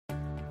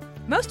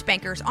Most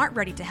bankers aren't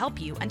ready to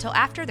help you until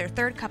after their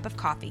third cup of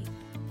coffee.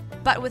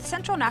 But with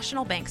Central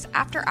National Bank's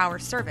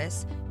after-hours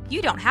service,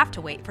 you don't have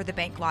to wait for the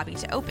bank lobby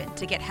to open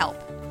to get help.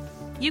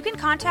 You can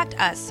contact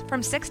us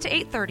from 6 to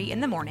 8:30 in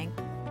the morning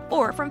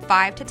or from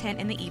 5 to 10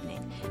 in the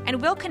evening,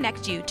 and we'll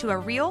connect you to a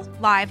real,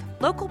 live,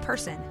 local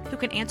person who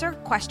can answer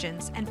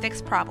questions and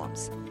fix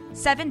problems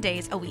 7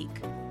 days a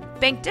week.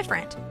 Bank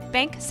different.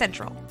 Bank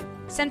Central.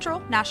 Central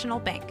National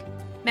Bank.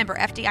 Member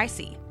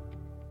FDIC.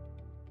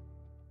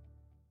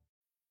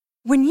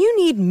 When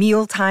you need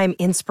mealtime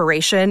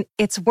inspiration,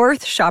 it's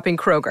worth shopping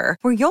Kroger,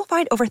 where you'll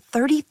find over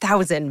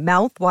 30,000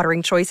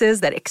 mouth-watering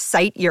choices that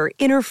excite your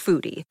inner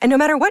foodie. And no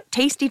matter what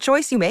tasty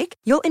choice you make,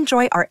 you'll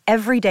enjoy our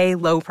everyday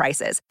low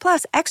prices,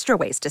 plus extra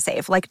ways to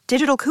save, like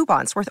digital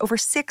coupons worth over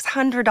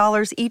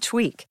 $600 each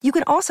week. You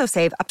can also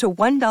save up to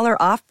 $1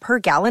 off per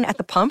gallon at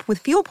the pump with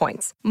fuel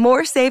points.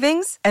 More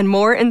savings and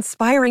more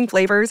inspiring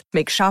flavors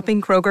make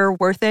shopping Kroger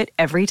worth it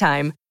every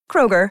time.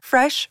 Kroger,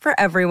 fresh for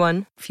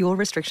everyone. Fuel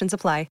restrictions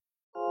apply.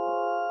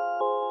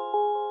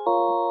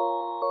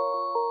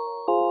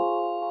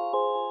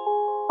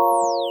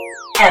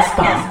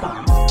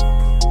 F-Bomb.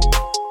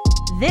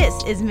 This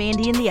is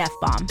Mandy and the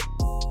F-Bomb.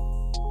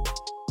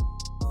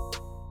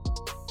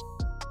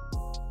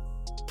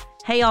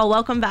 Hey y'all,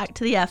 welcome back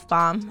to the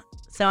F-Bomb.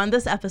 So on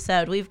this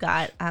episode, we've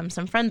got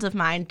some friends of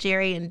mine,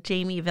 Jerry and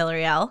Jamie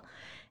Villarreal.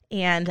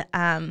 And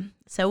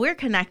so we're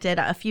connected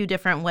a few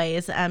different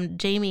ways.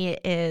 Jamie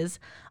is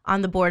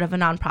on the board of a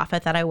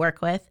nonprofit that I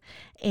work with.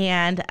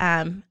 And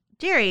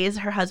Jerry is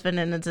her husband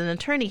and is an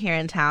attorney here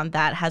in town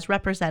that has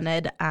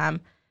represented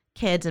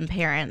kids and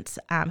parents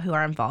who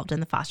are involved in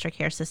the foster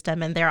care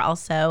system. And they're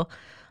also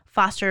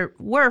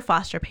were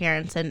foster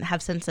parents and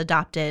have since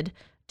adopted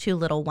two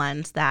little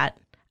ones that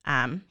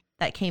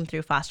came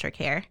through foster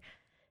care.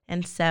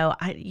 And so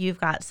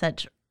you've got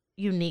such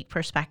unique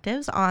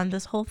perspectives on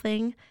this whole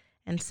thing.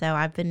 And so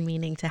I've been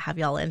meaning to have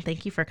y'all in.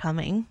 Thank you for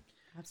coming.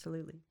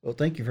 Absolutely. Well,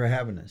 thank you for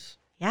having us.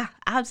 Yeah,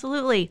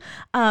 absolutely.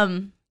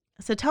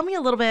 So tell me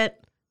a little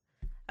bit.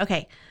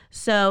 Okay,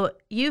 so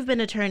you've been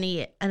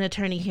an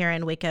attorney here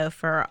in Waco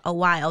for a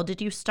while.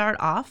 Did you start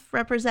off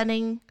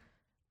representing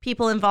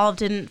people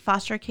involved in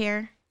foster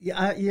care?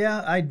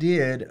 Yeah, I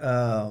did.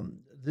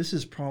 This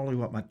is probably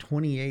my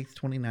 28th,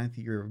 29th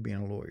year of being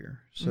a lawyer.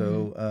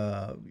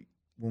 So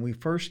when I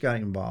first got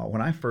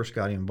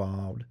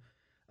involved,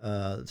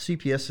 the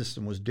CPS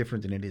system was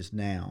different than it is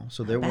now.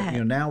 So there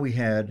were, now we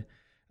have,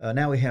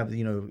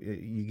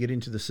 you get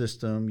into the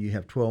system, you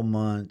have 12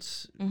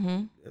 months.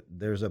 Mm-hmm.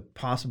 There's a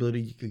possibility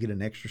you could get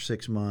an extra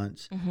 6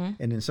 months, and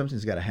then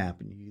something's got to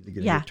happen. You're either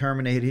going to get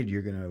terminated,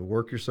 you're going to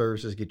work your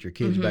services, get your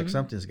kids back.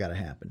 Something's got to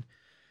happen.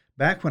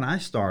 Back when I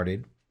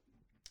started,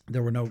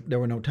 there were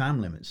no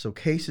time limits, so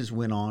cases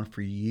went on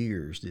for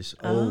years,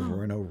 just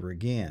over and over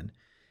again.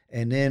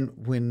 And then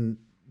when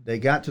they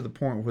got to the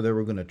point where they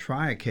were going to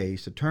try a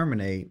case to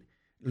terminate,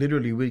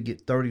 literally we'd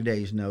get 30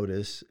 days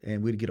notice,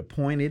 and we'd get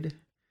appointed.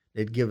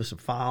 They'd give us a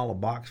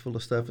box full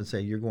of stuff, and say,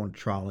 you're going to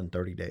trial in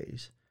 30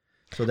 days.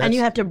 So that's, and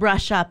you have to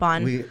brush up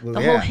on the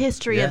whole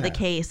history of the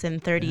case in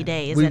 30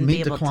 days. We'd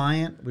meet the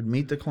client,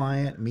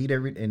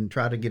 and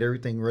try to get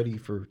everything ready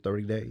for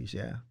 30 days,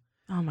 yeah.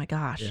 Oh, my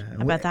gosh. Yeah.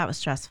 I bet that was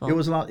stressful. It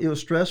was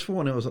stressful,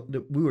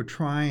 and we were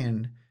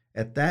trying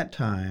at that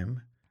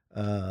time,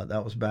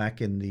 that was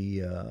back in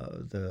the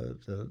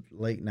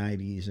late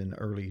 90s and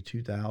early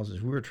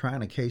 2000s. We were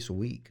trying a case a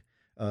week.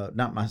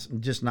 Not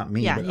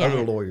me, but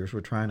other lawyers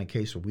were trying a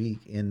case a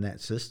week in that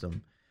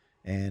system,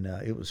 and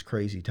it was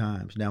crazy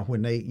times. Now,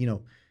 when they,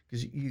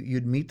 because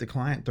you'd meet the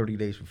client 30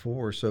 days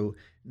before, so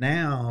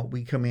now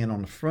we come in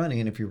on the front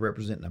end if you're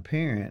representing a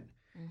parent,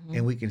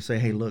 and we can say,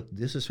 hey, look,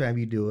 this is how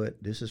you do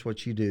it. This is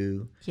what you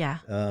do. Yeah.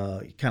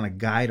 Kind of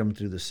guide them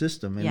through the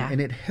system,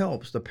 and it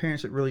helps the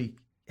parents that really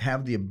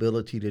have the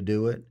ability to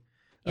do it.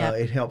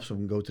 It helps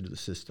them go through the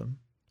system.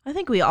 I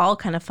think we all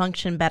kind of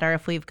function better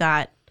if we've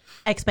got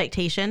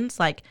expectations,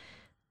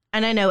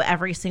 and I know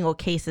every single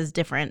case is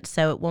different,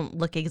 so it won't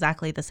look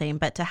exactly the same,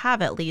 but to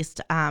have at least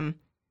some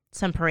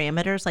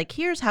parameters, like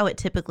here's how it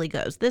typically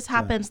goes. This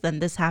happens, then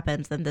this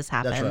happens, then this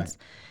happens. That's right.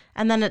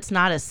 And then it's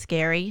not as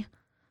scary.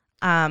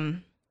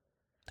 I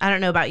don't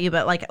know about you,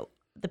 but like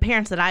the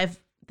parents that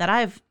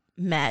I've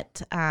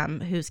met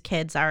whose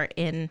kids are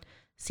in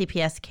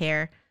CPS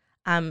care,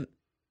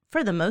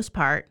 for the most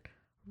part,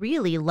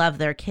 really love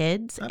their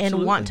kids. Absolutely.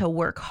 And want to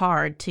work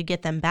hard to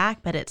get them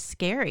back, but it's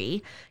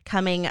scary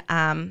coming,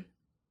 and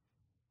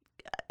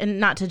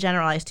not to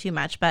generalize too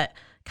much, but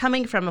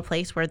coming from a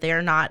place where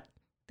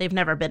they've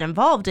never been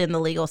involved in the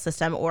legal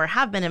system or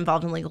have been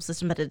involved in the legal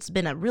system, but it's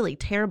been a really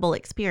terrible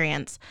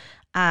experience.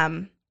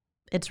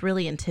 It's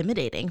really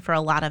intimidating for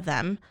a lot of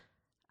them.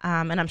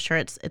 And I'm sure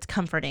it's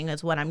comforting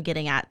is what I'm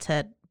getting at,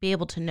 to be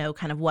able to know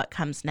kind of what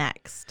comes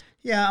next.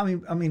 Yeah, I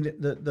mean,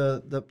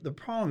 the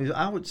problem is,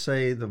 I would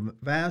say the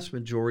vast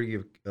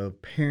majority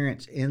of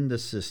parents in the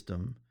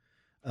system,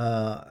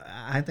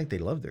 I think they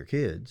love their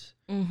kids.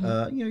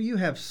 Mm-hmm. You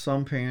have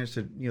some parents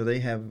that they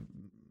have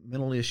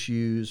mental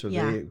issues, or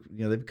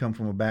they've come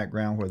from a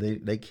background where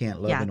they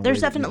can't love. Yeah, in a there's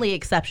way definitely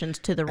exceptions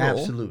to the rule.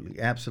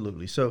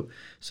 Absolutely. So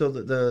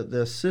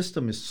the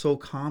system is so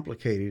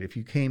complicated. If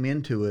you came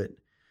into it,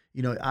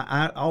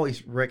 I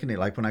always reckon it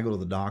like when I go to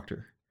the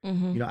doctor.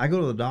 Mm-hmm. I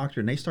go to the doctor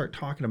and they start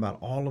talking about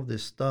all of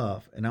this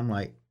stuff, and I'm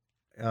like,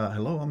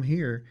 hello, I'm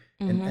here.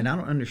 Mm-hmm. And I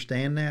don't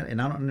understand that.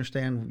 And I don't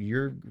understand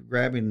you're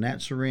grabbing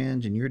that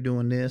syringe and you're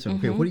doing this.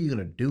 Okay, what are you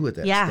going to do with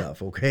that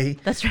stuff? Okay.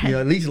 That's right.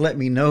 At least let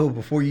me know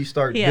before you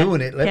start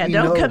doing it. Let me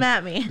know. Don't come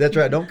at me. That's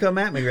right. Don't come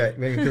at me, right?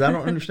 Because I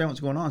don't understand what's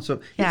going on.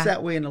 So it's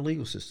that way in the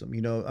legal system.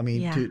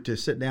 To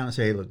sit down and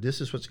say, hey, look, this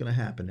is what's going to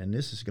happen and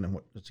this is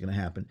what's going to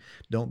happen.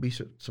 Don't be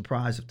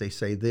surprised if they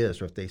say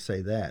this or if they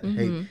say that.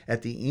 Mm-hmm. Hey,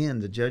 at the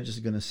end, the judge is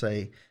going to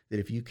say that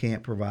if you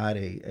can't provide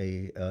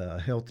a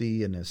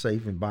healthy and a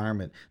safe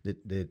environment,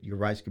 that your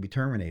rights could be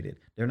terminated.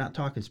 They're not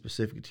talking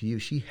specific to you.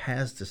 She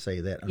has to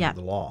say that under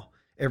the law.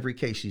 Every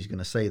case she's going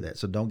to say that.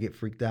 So don't get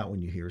freaked out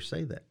when you hear her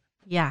say that.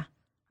 Yeah.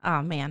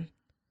 Oh, man.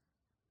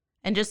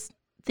 And just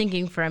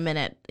thinking for a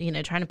minute,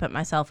 trying to put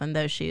myself in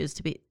those shoes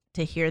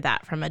to hear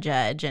that from a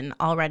judge and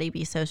already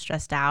be so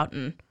stressed out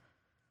and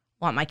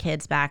want my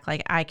kids back.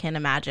 Like, I can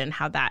imagine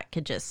how that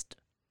could just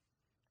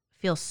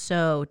feel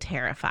so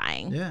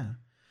terrifying. Yeah.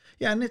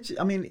 Yeah, and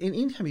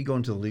anytime you go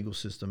into the legal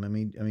system,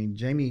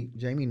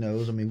 Jamie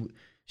knows.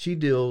 She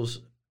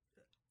deals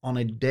on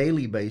a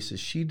daily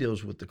basis. She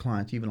deals with the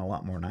clients even a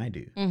lot more than I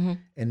do,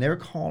 and they're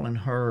calling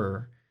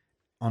her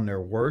on their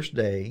worst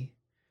day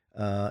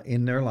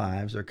in their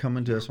lives. They're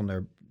coming to us on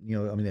their,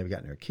 they've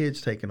gotten their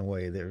kids taken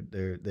away. They're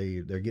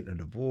getting a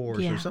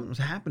divorce or something's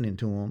happening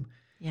to them,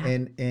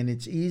 and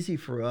it's easy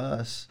for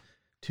us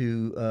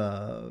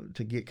to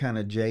get kind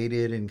of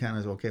jaded and kind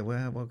of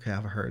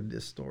I've heard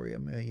this story a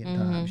million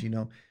times,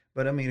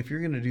 But if you're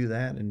going to do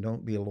that, and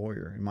don't be a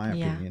lawyer, in my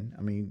opinion.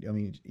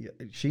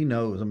 She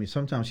knows.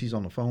 Sometimes she's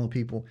on the phone with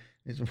people.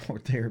 It's more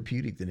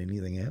therapeutic than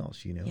anything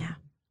else, Yeah.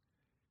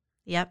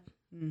 Yep.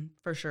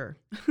 For sure.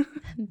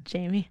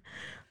 Jamie.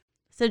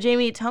 So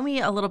Jamie, tell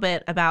me a little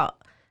bit about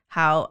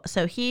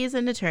so he's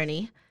an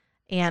attorney,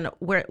 and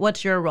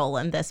what's your role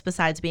in this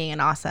besides being an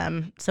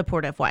awesome,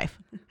 supportive wife?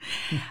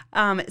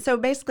 So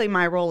basically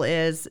my role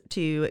is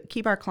to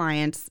keep our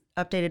clients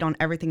updated on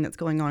everything that's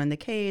going on in the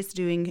case,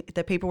 doing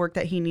the paperwork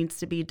that he needs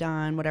to be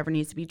done, whatever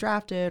needs to be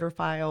drafted or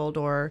filed,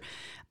 or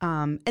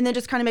and then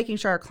just kind of making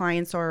sure our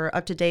clients are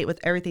up to date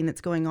with everything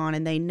that's going on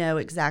and they know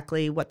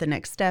exactly what the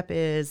next step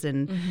is,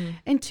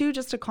 and two,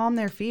 just to calm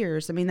their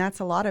fears. That's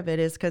a lot of it,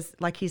 is because,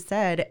 like he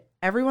said,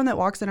 everyone that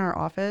walks in our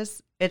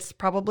office, it's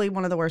probably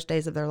one of the worst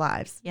days of their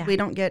lives. Yeah. We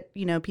don't get,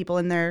 people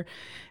in their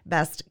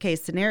best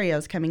case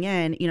scenarios coming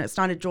in. It's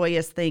not a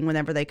joyous thing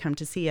whenever they come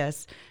to see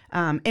us.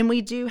 And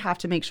we do have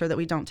to make sure that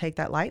we don't take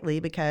that lightly,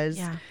 because,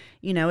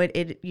 we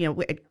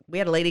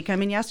had a lady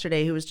come in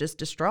yesterday who was just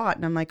distraught.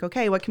 And I'm like,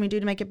 okay, what can we do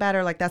to make it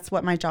better? Like, that's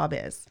what my job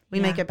is. We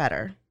make it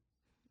better.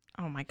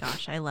 Oh my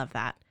gosh, I love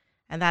that.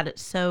 And that it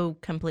so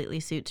completely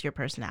suits your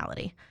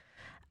personality.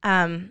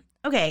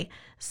 Okay,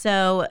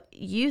 so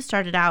you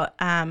started out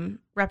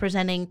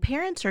representing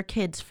parents or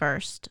kids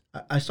first?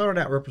 I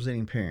started out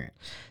representing parents.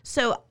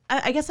 So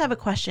I guess I have a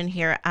question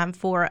here.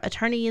 For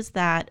attorneys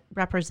that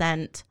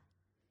represent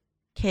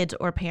kids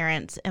or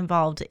parents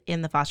involved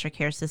in the foster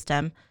care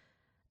system,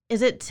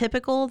 is it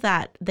typical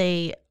that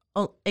they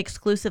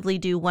exclusively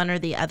do one or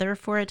the other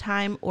for a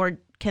time, or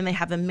can they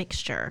have a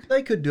mixture?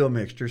 They could do a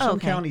mixture. Some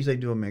counties, they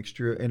do a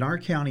mixture. In our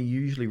county,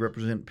 you usually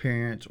represent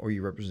parents or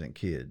you represent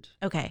kids.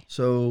 Okay.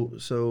 So,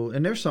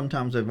 and there's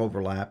sometimes they've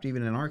overlapped,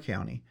 even in our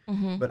county.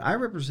 Mm-hmm. But I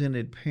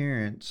represented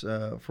parents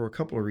for a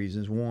couple of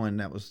reasons. One,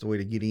 that was the way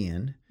to get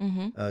in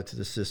to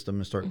the system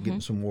and start getting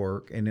some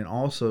work. And then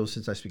also,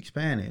 since I speak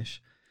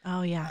Spanish,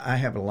 I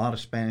have a lot of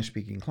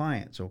Spanish-speaking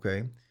clients,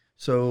 okay?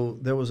 So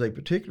there was a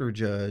particular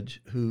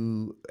judge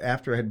who,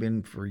 after I had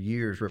been for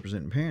years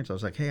representing parents, I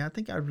was like, hey, I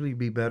think I'd really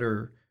be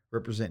better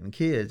representing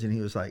kids. And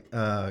he was like,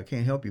 I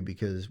can't help you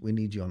because we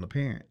need you on the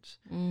parents.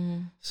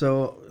 Mm.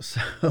 So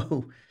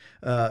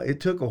it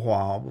took a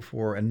while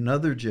before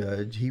another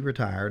judge, he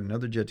retired,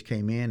 another judge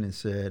came in and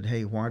said,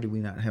 hey, why do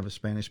we not have a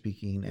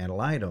Spanish-speaking ad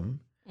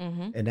litem?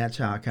 Mm-hmm. And that's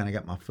how I kind of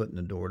got my foot in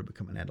the door to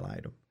become an ad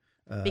litem.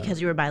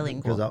 Because you were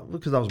bilingual.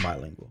 Because I was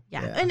bilingual.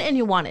 Yeah. And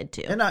you wanted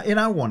to. And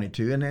I wanted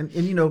to. And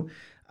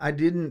I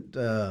didn't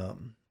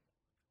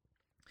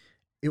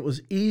it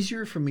was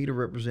easier for me to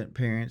represent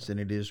parents than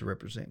it is to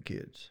represent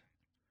kids.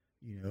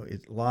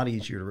 It's a lot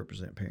easier to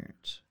represent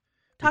parents.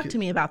 Talk to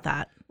me about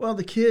that. Well,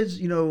 the kids,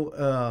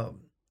 for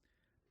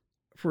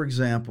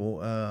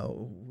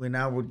example, when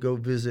I would go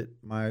visit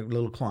my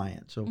little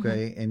clients,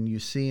 okay, and you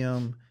see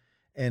them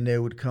and they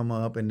would come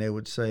up and they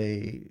would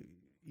say,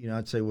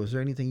 I'd say, well, is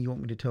there anything you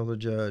want me to tell the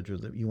judge or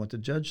that you want the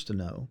judge to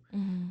know?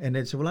 Mm-hmm. And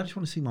they'd say, well, I just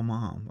want to see my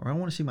mom or I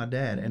want to see my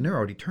dad. And they're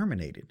already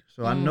terminated.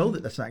 So I know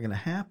that that's not going to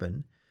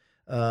happen.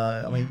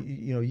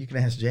 You can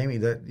ask Jamie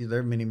that there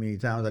are many, many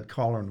times I'd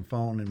call her on the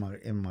phone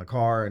in my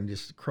car and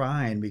just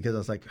crying because I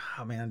was like,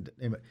 oh, man,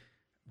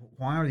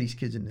 why are these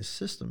kids in this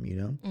system,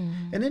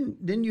 Mm-hmm. And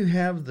then you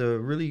have the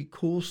really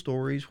cool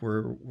stories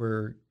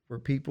where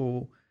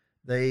people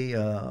they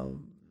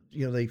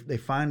they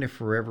find their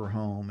forever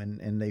home,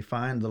 and they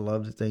find the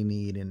love that they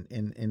need,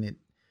 and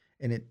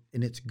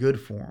it's good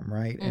for them,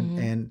 right?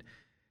 And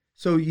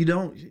so you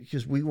don't,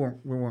 because we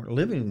weren't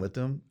living with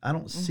them. I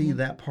don't see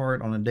that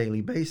part on a daily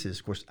basis.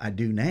 Of course, I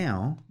do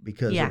now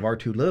because of our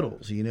two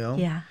littles,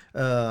 Yeah.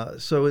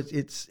 So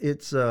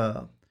it's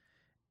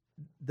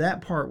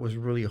that part was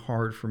really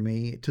hard for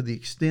me, to the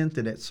extent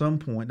that at some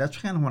point, that's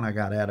kind of when I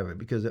got out of it,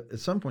 because at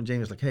some point Jamie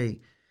was like, "Hey,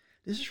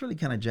 this is really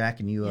kind of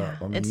jacking you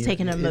up. I mean, it's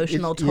taking an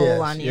emotional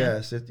toll on you."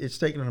 Yes, it's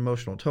taking an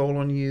emotional toll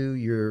on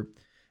you.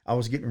 I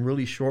was getting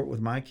really short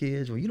with my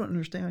kids. Well, you don't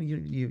understand.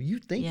 You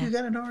think you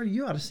got it hard?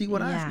 You ought to see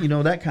what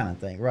that kind of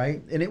thing,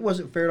 right? And it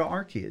wasn't fair to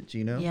our kids,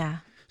 Yeah.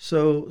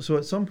 So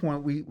at some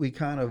point we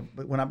kind of,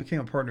 but when I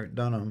became a partner at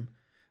Dunham,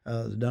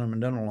 the Dunham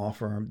and Dunham law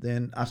firm,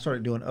 then I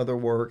started doing other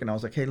work, and I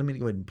was like, hey, let me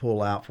go ahead and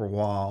pull out for a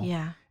while.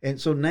 Yeah. And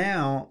so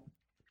now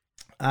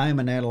I'm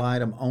an ad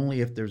litem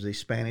only if there's a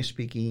Spanish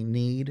speaking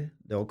need.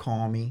 They'll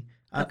call me.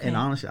 Okay. And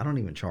honestly, I don't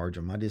even charge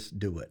them. I just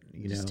do it.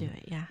 Just do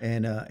it, yeah.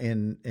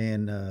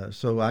 And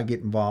so I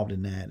get involved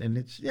in that, and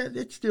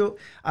it's still,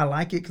 I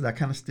like it because I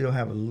kind of still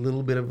have a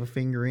little bit of a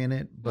finger in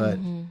it, but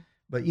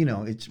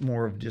it's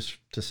more of just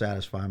to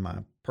satisfy my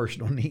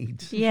personal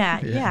needs.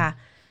 Yeah.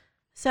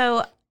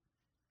 So,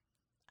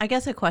 I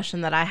guess a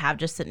question that I have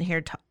just sitting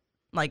here,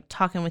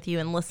 talking with you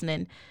and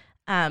listening.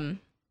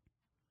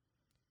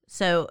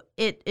 So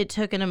it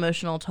took an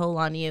emotional toll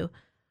on you.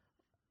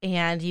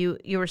 And you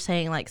were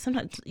saying, like,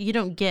 sometimes you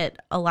don't get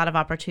a lot of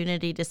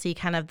opportunity to see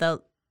kind of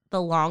the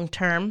long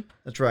term.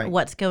 That's right.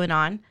 What's going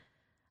on.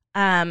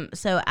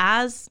 So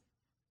as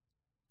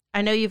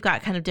I know, you've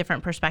got kind of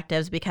different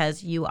perspectives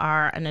because you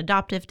are an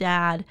adoptive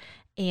dad,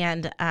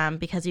 and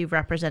because you've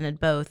represented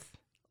both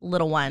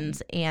little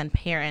ones and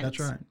parents.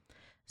 That's right.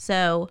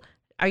 So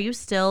are you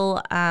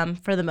still,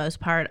 for the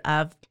most part,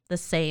 of the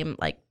same,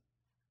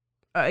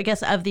 I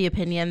guess, of the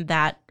opinion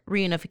that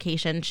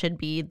reunification should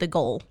be the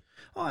goal?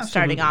 Oh, absolutely.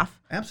 Starting off.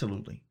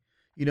 Absolutely.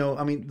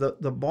 I mean,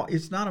 the bar,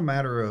 it's not a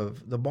matter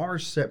of, the bar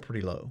is set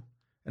pretty low.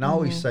 And I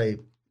always say,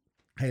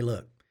 hey,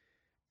 look,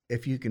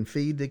 if you can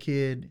feed the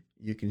kid,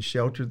 you can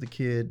shelter the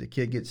kid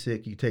gets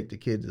sick, you take the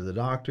kid to the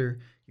doctor,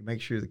 you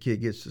make sure the kid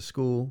gets to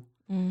school,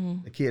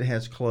 the kid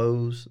has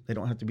clothes, they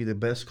don't have to be the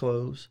best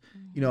clothes.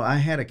 I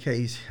had a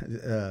case,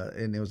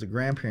 and there was a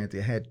grandparent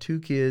that had two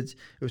kids.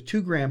 It was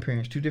two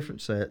grandparents, two different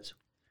sets,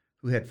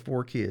 who had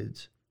 4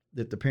 kids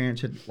that the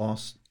parents had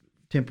lost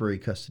temporary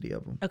custody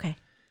of them. Okay.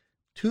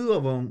 2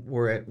 of them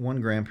were at one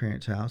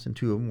grandparent's house, and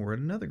 2 of them were at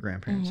another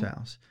grandparent's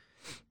house.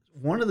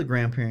 One of the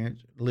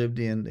grandparents lived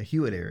in the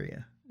Hewitt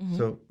area,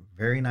 so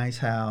very nice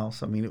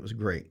house. I mean, it was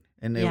great,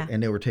 and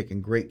they were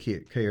taking great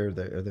care of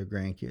their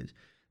grandkids.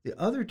 The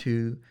other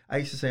 2, I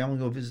used to say, I'm gonna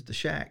go visit the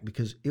shack,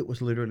 because it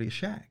was literally a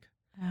shack.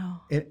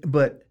 Oh.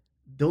 But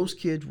those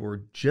kids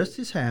were just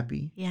as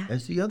happy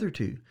as the other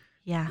 2.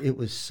 Yeah. It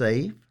was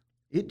safe.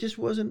 It just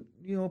wasn't,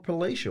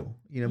 palatial,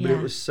 but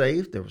it was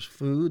safe. There was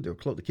food. There were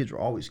clothes. The kids were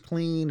always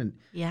clean. And,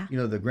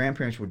 the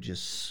grandparents were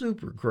just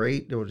super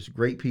great. They were just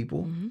great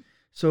people.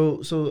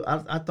 So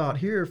I thought,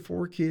 here are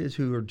 4 kids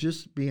who are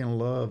just being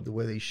loved the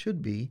way they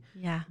should be.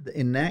 Yeah.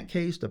 In that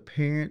case, the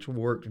parents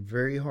worked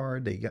very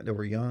hard. They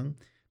were young.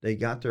 They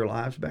got their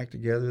lives back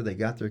together. They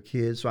got their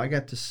kids. So I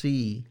got to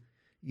see,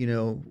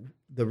 the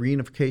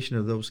reunification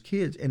of those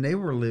kids. And they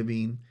were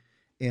living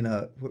in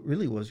what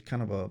really was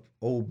kind of a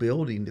old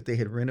building that they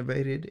had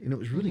renovated, and it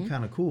was really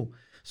kind of cool.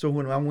 So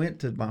when I went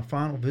to my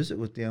final visit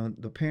with them,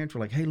 the parents were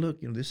like, hey, look,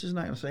 this is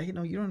not going to say, hey,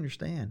 no, you don't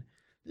understand.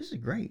 This is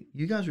great.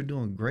 You guys are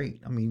doing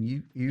great. I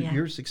mean,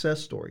 you're a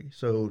success story.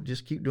 So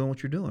just keep doing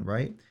what you're doing,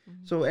 right?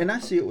 So, and I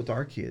see it with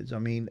our kids. I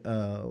mean,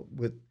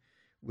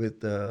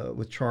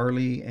 with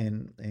Charlie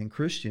and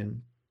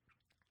Christian,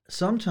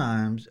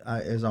 sometimes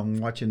as I'm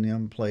watching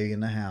them play in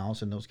the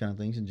house and those kind of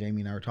things, and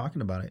Jamie and I were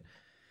talking about it,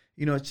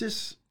 it's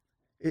just,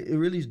 it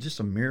really is just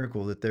a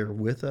miracle that they're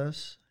with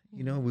us.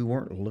 We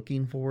weren't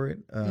looking for it.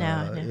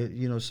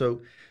 No. So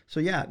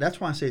yeah,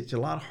 that's why I say it's a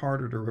lot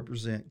harder to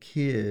represent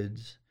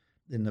kids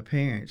than the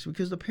parents,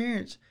 because the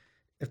parents,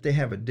 if they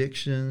have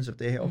addictions, if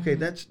they have,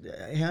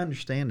 I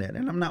understand that.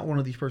 And I'm not one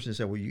of these persons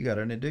that say, well, you got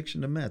an addiction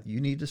to meth, you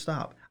need to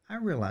stop. I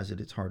realize that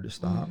it's hard to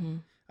stop.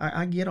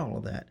 I get all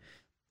of that.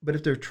 But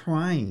if they're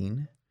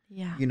trying,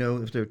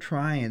 if they're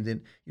trying,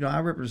 then, I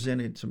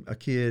represented a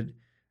kid,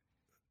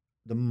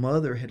 the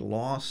mother had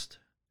lost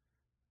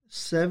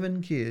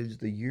 7 kids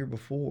the year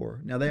before.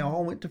 Now, they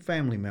all went to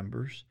family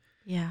members.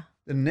 Yeah.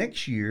 The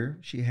next year,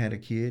 she had a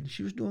kid.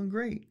 She was doing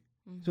great.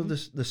 So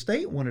the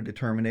state wanted to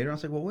terminate her. I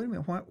was like, well, wait a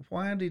minute.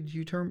 Why did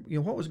you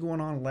what was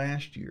going on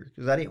last year?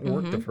 Because I didn't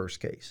work the first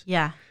case.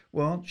 Yeah.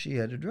 Well, she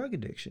had a drug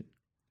addiction.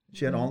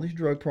 She had all these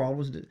drug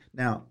problems.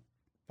 Now,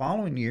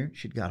 following year,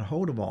 she'd got a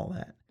hold of all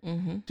that.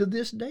 To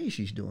this day,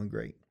 she's doing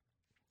great.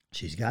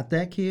 She's got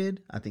that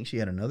kid. I think she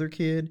had another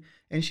kid,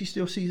 and she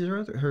still sees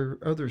her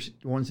other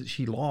ones that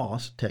she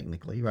lost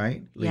technically,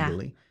 right,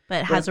 legally. Yeah,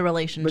 but has a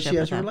relationship. But she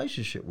has a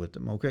relationship with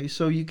them. Okay,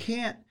 so you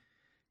can't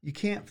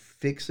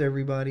fix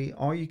everybody.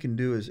 All you can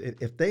do is,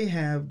 if they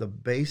have the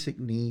basic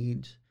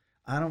needs,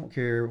 I don't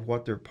care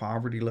what their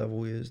poverty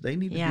level is. They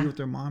need to be with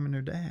their mom and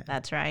their dad.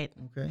 That's right.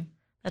 Okay.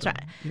 That's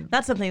right. Yeah.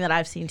 That's something that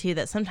I've seen too,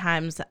 that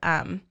sometimes,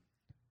 and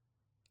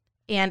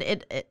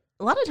it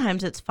a lot of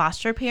times it's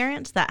foster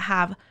parents that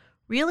have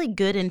really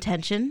good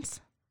intentions,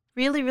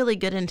 really, really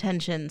good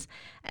intentions.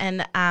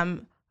 And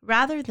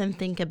rather than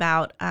think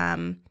about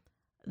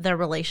their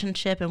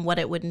relationship and what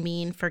it would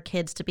mean for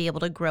kids to be able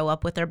to grow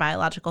up with their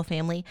biological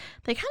family,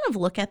 they kind of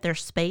look at their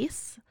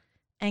space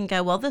and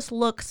go, well, this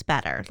looks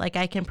better. Like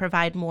I can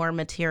provide more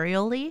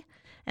materially,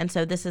 and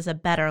so this is a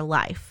better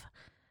life.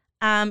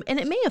 And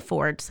it may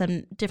afford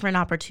some different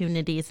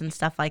opportunities and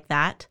stuff like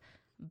that.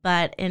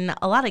 But in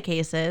a lot of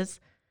cases,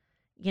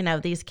 you know,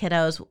 these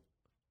kiddos,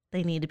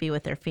 they need to be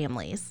with their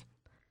families.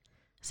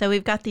 So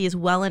we've got these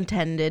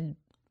well-intentioned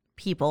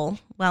people,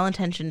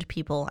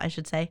 I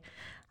should say,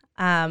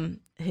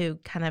 who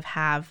kind of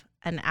have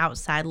an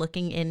outside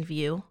looking in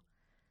view,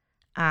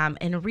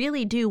 and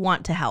really do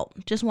want to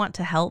help, just want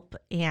to help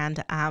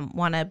and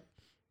want to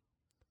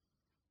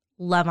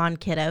love on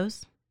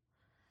kiddos.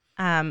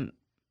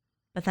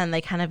 But then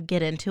they kind of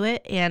get into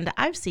it. And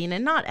I've seen,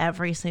 and not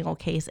every single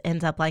case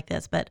ends up like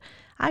this, but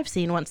I've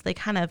seen once they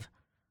kind of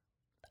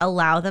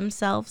allow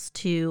themselves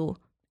to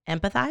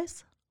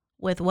empathize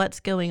with what's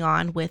going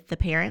on with the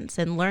parents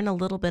and learn a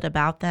little bit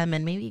about them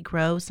and maybe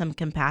grow some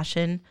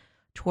compassion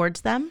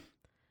towards them.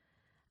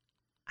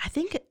 I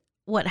think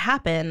what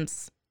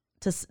happens,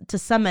 to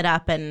sum it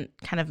up and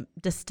kind of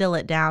distill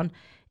it down,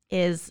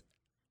 is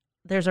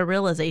there's a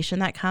realization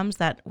that comes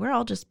that we're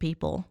all just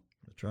people.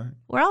 That's right.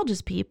 We're all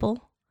just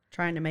people.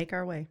 Trying to make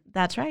our way.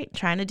 That's right.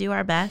 Trying to do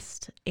our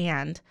best.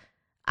 And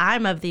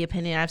I'm of the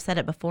opinion, I've said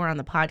it before on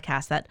the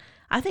podcast, that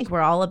I think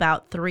we're all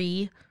about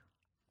 3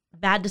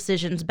 bad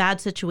decisions, bad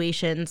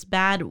situations,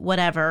 bad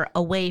whatever,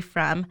 away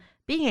from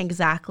being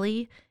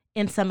exactly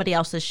in somebody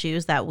else's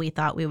shoes that we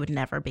thought we would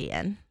never be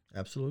in.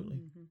 Absolutely.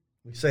 Mm-hmm.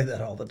 We say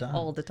that all the time.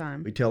 All the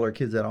time. We tell our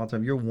kids that all the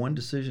time. You're one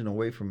decision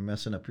away from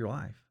messing up your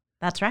life.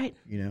 That's right.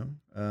 You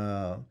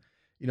know,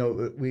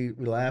 we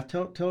laugh.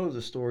 Tell us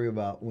a story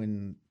about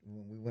when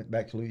we went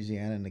back to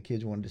Louisiana and the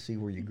kids wanted to see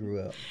where you grew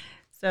up.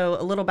 So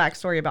a little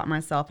backstory about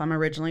myself. I'm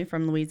originally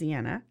from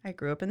Louisiana. I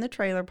grew up in the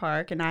trailer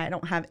park, and I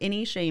don't have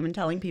any shame in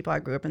telling people I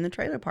grew up in the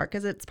trailer park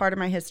because it's part of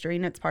my history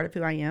and it's part of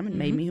who I am and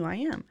made me who I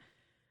am.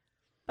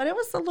 But it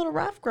was a little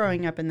rough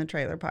growing up in the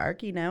trailer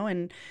park, you know.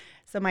 And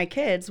so my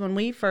kids, when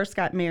we first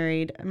got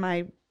married,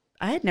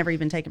 I had never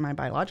even taken my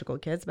biological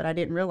kids, but I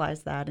didn't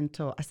realize that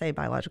until I say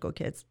biological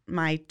kids,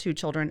 my 2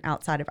 children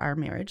outside of our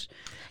marriage.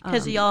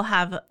 Because y'all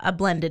have a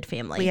blended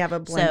family. We have a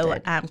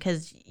blended. So,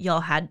 because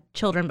y'all had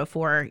children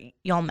before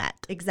y'all met.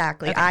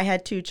 Exactly. Okay. I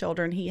had 2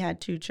 children. He had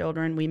 2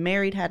 children. We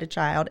married, had a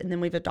child, and then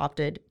we've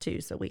adopted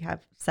 2. So we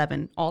have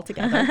 7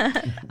 altogether.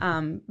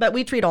 But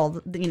we treat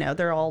all,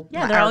 they're all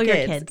they're all your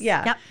kids.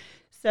 Yeah. Yep.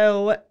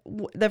 So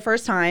the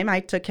first time I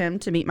took him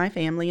to meet my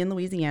family in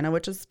Louisiana,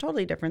 which is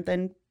totally different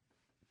than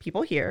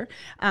people here.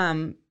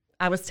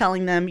 I was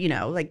telling them,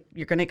 like,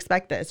 you're going to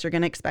expect this, you're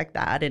going to expect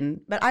that.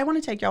 But I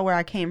want to take y'all where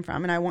I came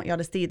from, and I want y'all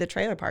to see the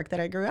trailer park that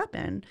I grew up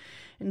in.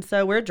 And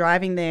so we're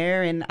driving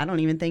there, and I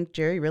don't even think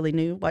Jerry really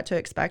knew what to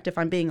expect, if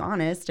I'm being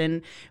honest.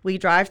 And we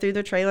drive through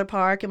the trailer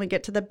park, and we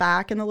get to the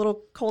back in the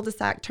little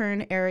cul-de-sac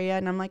turn area.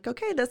 And I'm like,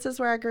 okay, this is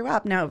where I grew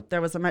up. Now,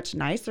 there was a much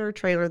nicer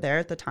trailer there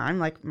at the time.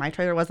 Like, my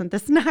trailer wasn't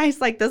this nice.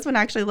 Like, this one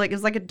actually, it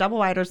was like a double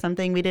wide or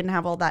something. We didn't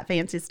have all that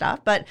fancy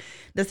stuff, but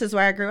this is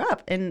where I grew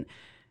up. And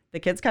the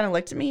kids kind of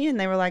looked at me and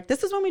they were like,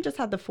 this is when we just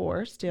had the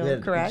 4 still,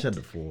 correct? We had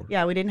the 4.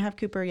 Yeah, we didn't have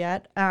Cooper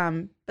yet.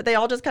 But they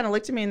all just kind of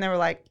looked at me and they were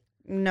like,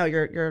 no,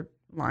 you're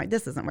lying.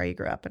 This isn't where you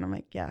grew up. And I'm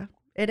like, yeah,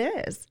 it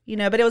is.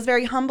 But it was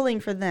very humbling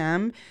for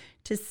them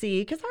to see,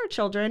 because our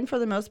children, for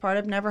the most part,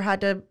 have never had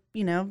to,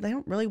 they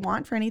don't really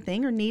want for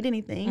anything or need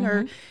anything,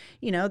 or,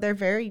 they're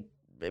very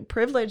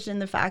privileged in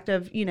the fact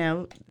of,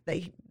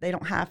 they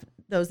don't have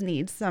those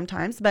needs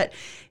sometimes. But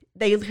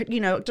they,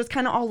 just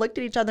kind of all looked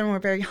at each other and were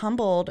very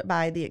humbled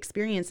by the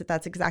experience that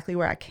that's exactly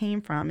where I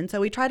came from. And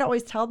so we try to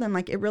always tell them,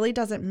 like, it really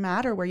doesn't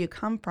matter where you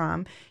come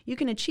from. You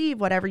can achieve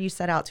whatever you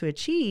set out to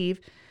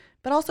achieve,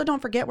 but also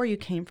don't forget where you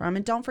came from,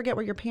 and don't forget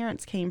where your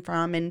parents came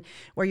from and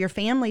where your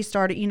family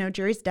started.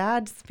 Jerry's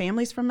dad's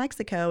family's from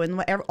Mexico, and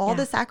all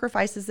the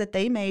sacrifices that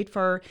they made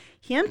for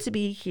him to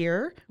be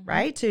here,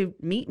 right? To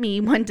meet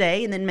me one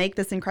day and then make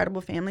this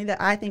incredible family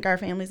that I think our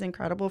family's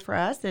incredible for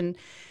us. And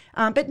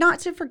but not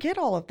to forget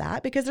all of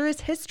that, because there is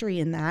history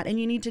in that, and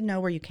you need to know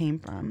where you came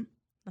from.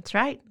 That's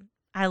right.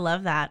 I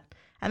love that.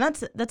 And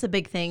that's a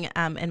big thing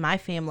in my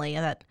family,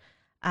 that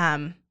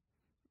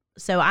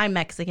so I'm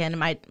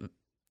Mexican, and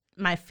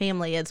my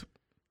family is,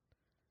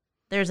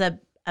 there's a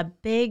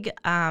big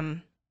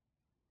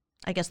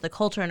I guess the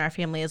culture in our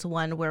family is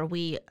one where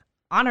we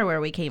honor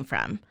where we came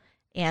from.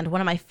 And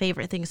one of my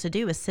favorite things to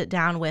do is sit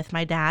down with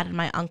my dad and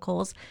my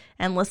uncles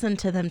and listen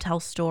to them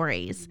tell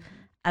stories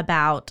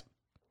about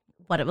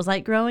what it was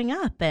like growing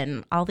up,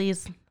 and all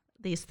these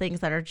things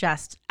that are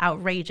just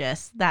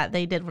outrageous that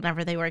they did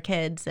whenever they were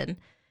kids. And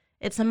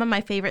it's some of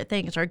my favorite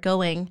things, or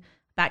going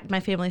back. My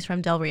family's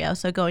from Del Rio,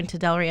 so going to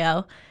Del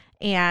Rio,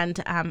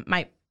 and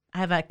I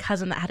have a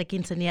cousin that had a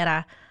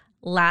quinceañera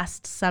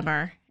last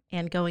summer,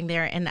 and going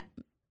there and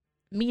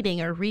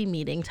meeting or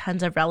re-meeting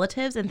tons of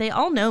relatives, and they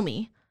all know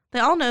me. They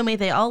all know me.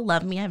 They all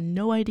love me. I have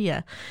no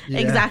idea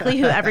exactly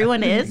who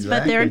everyone is,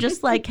 but they're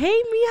just like, hey,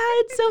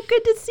 Mija, it's so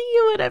good to see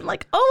you. And I'm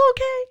like, oh,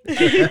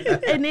 okay.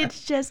 And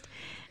it's just,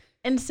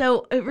 and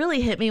so it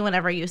really hit me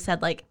whenever you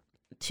said, like,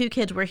 2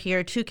 kids were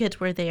here, 2 kids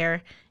were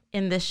there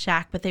in this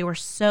shack, but they were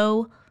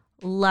so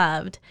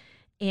loved.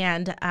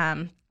 And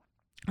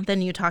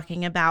then you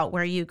talking about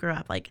where you grew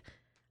up, like,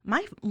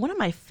 one of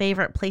my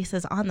favorite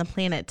places on the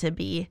planet to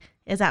be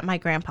is at my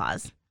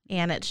grandpa's.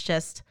 And it's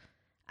just,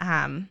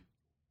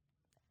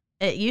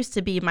 it used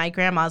to be my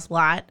grandma's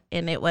lot,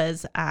 and it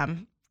was,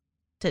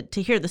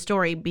 to hear the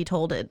story be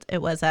told,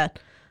 it was a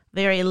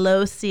very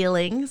low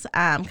ceilings,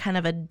 kind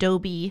of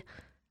adobe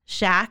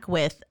shack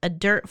with a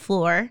dirt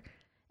floor,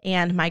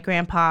 and my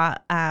grandpa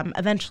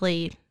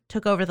eventually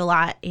took over the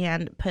lot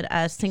and put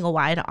a single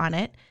wide on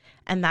it,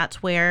 and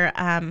that's where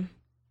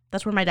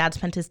my dad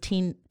spent his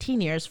teen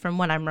years, from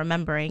what I'm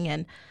remembering,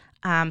 and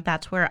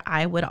that's where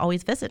I would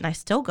always visit, and I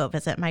still go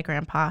visit my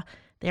grandpa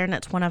there, and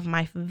it's one of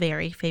my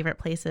very favorite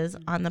places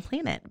on the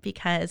planet,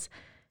 because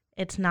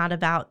it's not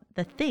about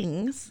the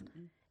things,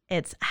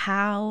 it's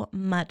how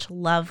much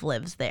love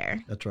lives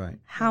there. That's right.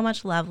 How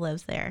much love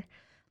lives there.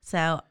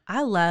 So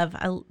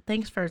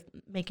thanks for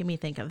making me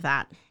think of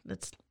that.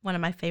 It's one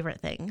of my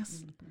favorite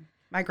things.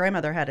 My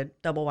grandmother had a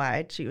double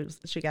wide.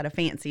 She got a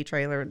fancy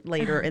trailer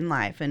later in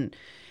life, and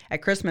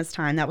at Christmas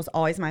time, that was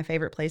always my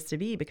favorite place to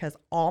be, because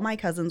all my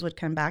cousins would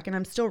come back, and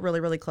I'm still really,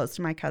 really close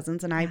to my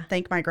cousins. And I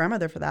thank my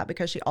grandmother for that,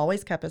 because she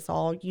always kept us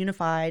all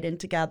unified and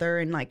together,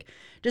 and like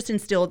just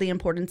instilled the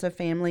importance of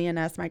family in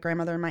us, my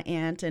grandmother and my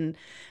aunt. And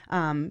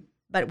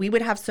but we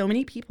would have so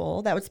many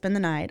people that would spend the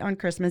night on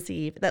Christmas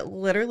Eve that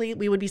literally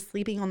we would be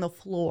sleeping on the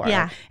floor.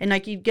 Yeah. And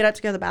like you'd get up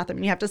to go to the bathroom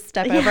and you have to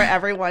step over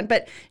everyone.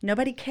 But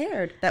nobody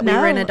cared that we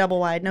were in a double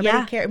wide.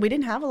 Nobody cared. We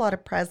didn't have a lot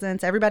of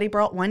presents. Everybody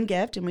brought one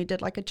gift, and we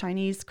did like a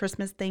Chinese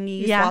Christmas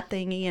thingy, swap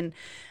thingy. And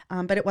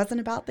but it wasn't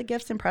about the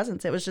gifts and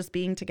presents. It was just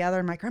being together.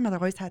 And my grandmother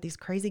always had these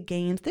crazy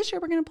games. This year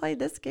we're going to play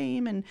this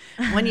game. And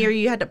one year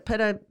you had to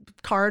put a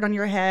card on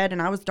your head,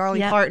 and I was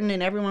Dolly Parton,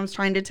 and everyone was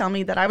trying to tell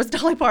me that I was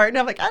Dolly Parton.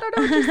 I'm like, I don't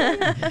know what you're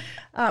saying.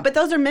 But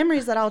those are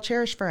memories that I'll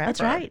cherish forever.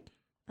 That's right.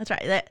 That's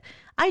right. That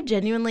I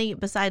genuinely,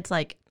 besides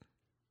like,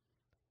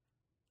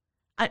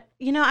 I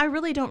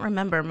really don't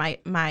remember my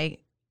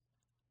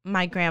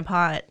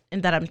grandpa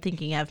and that I'm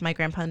thinking of, my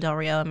grandpa in Del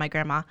Rio and my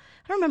grandma.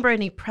 I don't remember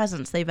any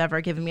presents they've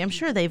ever given me. I'm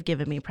sure they've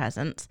given me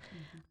presents.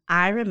 Mm-hmm.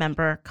 I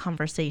remember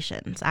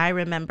conversations. I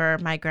remember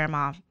my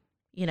grandma,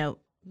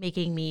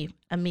 making me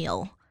a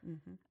meal.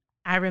 Mm-hmm.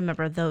 I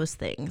remember those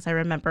things. I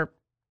remember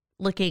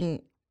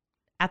looking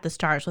at the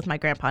stars with my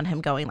grandpa and him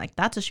going like,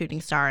 that's a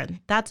shooting star and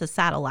that's a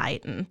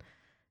satellite, and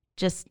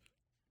just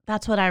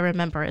that's what I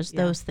remember is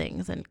those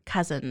things, and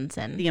cousins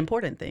and the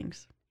important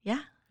things.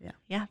 Yeah,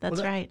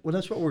 that's right. Well,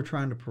 that's what we're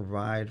trying to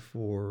provide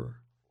for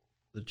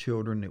the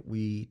children that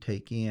we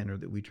take in or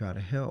that we try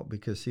to help,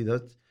 because see,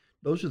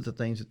 those are the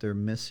things that they're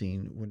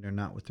missing when they're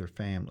not with their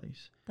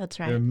families. That's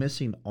right. They're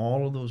missing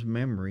all of those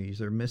memories.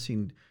 They're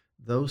missing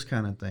those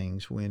kind of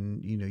things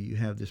when you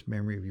have this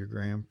memory of your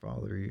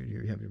grandfather,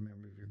 you have your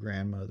memory of your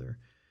grandmother.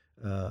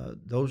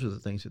 Those are the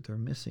things that they're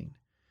missing.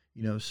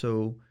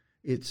 So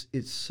it's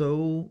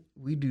so,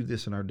 we do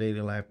this in our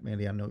daily life,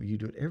 Mandy. I know you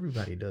do it.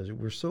 Everybody does it.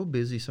 We're so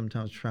busy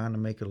sometimes trying to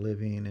make a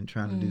living and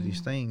trying to do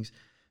these things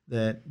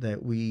that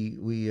we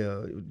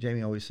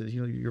Jamie always says,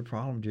 your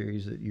problem, Jerry,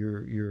 is that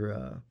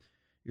you're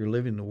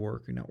living to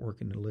work, you're not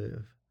working to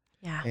live.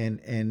 Yeah.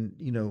 And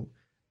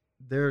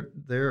there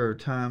are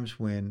times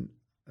when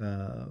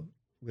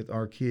with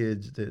our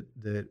kids that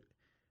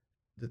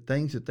the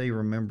things that they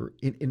remember,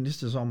 and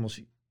this is almost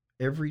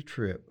every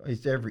trip.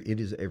 It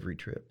is every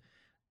trip.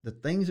 The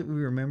things that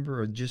we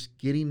remember are just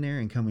getting there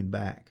and coming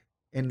back,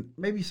 and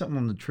maybe something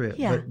on the trip.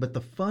 Yeah. But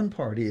the fun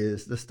part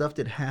is the stuff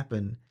that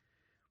happened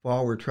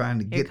while we're trying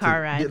to get the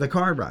car ride. The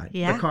car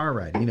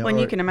ride. When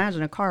you can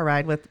imagine a car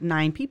ride with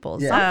 9 people,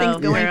 something's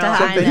going to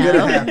happen. Something's going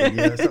to happen.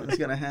 Yeah, something's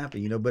going to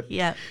happen. But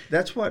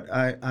that's what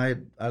I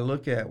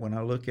look at when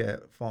I look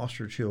at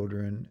foster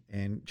children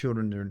and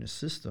children that are in the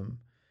system.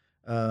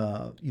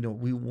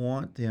 We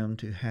want them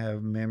to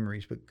have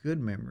memories, but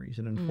good memories,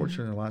 and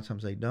unfortunately, a lot of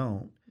times they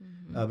don't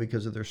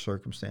because of their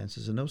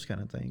circumstances and those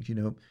kind of things.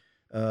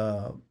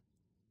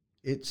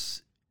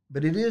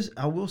 But it is.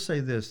 I will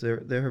say this: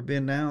 there have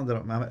been now that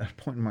I'm at a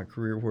point in my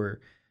career where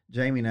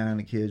Jamie and I and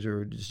the kids,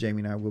 or just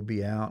Jamie and I, will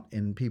be out,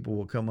 and people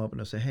will come up and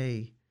they'll say,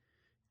 "Hey,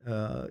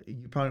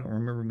 you probably don't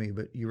remember me,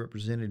 but you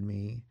represented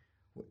me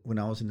when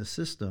I was in the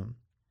system.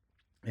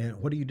 And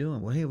what are you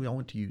doing?" Well, hey, I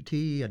went to UT.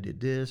 I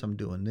did this. I'm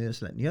doing this,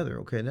 that, and the other.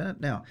 Okay,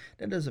 now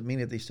that doesn't mean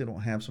that they still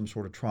don't have some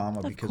sort of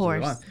trauma because of their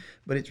life.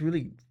 But it's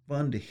really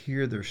fun to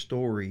hear their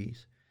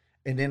stories.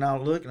 And then I'll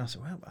look and I say,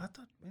 well, I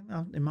thought,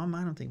 in my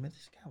mind, I'm thinking, man,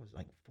 this guy was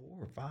like 4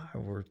 or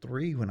 5 or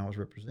 3 when I was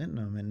representing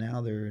them, and now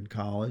they're in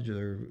college or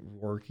they're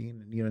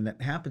working, and that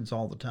happens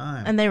all the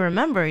time. And they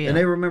remember you. And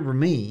they remember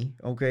me,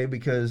 okay,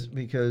 because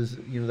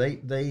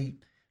they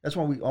That's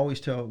why we always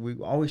tell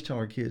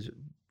our kids,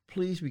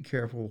 please be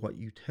careful what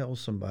you tell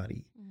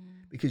somebody,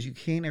 because you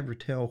can't ever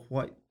tell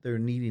what they're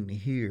needing to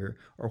hear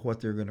or what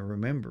they're going to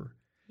remember.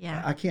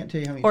 Yeah. I can't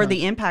tell you how many or times,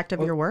 the impact of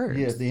your words.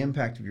 Yeah, the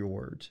impact of your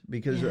words,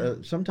 because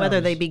sometimes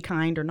whether they be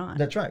kind or not.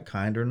 That's right,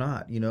 kind or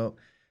not.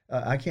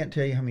 I can't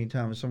tell you how many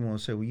times someone will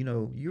say, well,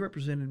 you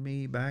represented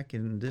me back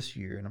in this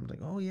year. And I'm like,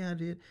 oh, yeah, I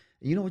did.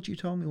 And you know what you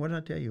told me? What did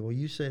I tell you? Well,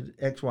 you said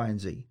X, Y, and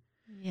Z.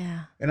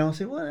 Yeah. And I'll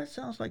say, well, that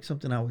sounds like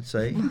something I would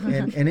say.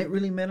 and it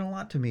really meant a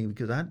lot to me,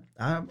 because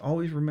I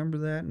always remember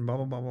that and blah,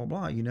 blah, blah,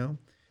 blah,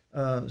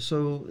 blah,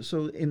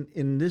 So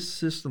in this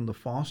system, the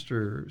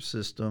foster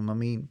system, I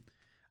mean,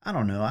 I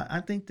don't know. I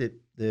think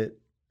that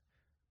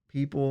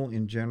people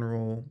in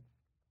general,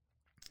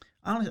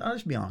 I'll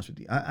just be honest with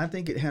you. I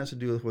think it has to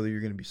do with whether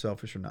you're going to be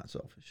selfish or not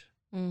selfish.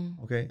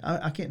 Okay?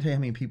 I can't tell you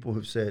how many people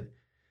have said,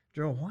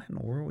 Gerald, why in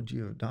the world would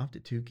you have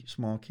adopted 2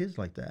 small kids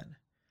like that?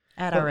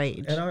 At our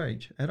age. At our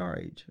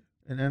age.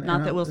 And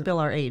Not that we'll spill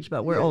our age,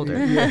 but we're older.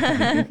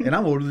 Yeah. And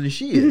I'm older than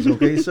she is,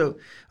 okay? So,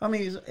 I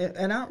mean,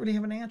 and I don't really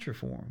have an answer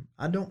for them.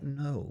 I don't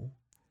know,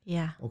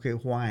 okay,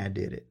 why I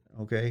did it,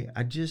 okay?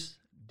 I just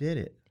did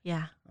it.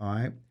 Yeah. All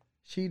right?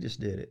 She just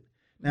did it.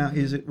 Now,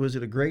 was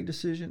it a great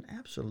decision?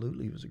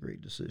 Absolutely, it was a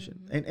great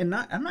decision. And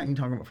I'm not even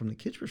talking about from the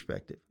kids'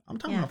 perspective. I'm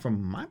talking about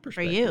from my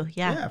perspective. For you,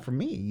 yeah. Yeah, for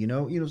me,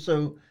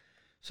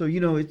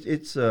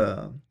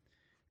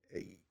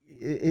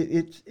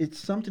 it's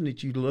something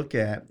that you look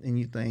at and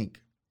you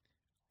think,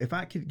 if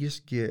I could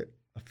just get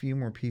a few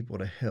more people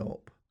to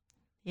help,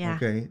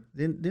 okay,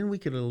 then we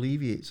could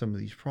alleviate some of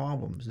these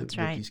problems that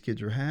these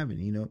kids are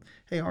having.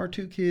 Hey, our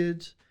 2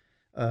 kids,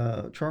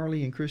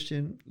 Charlie and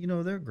Christian,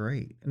 they're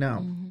great.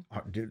 Now,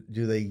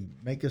 do they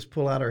make us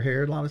pull out our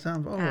hair a lot of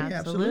times? Oh,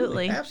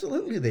 absolutely. Yeah,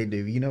 absolutely they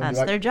do.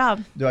 That's their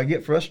job. Do I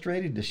get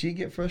frustrated? Does she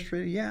get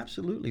frustrated? Yeah,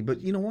 absolutely. But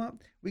you know what?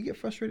 We get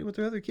frustrated with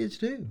their other kids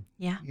too.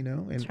 Yeah.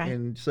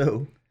 And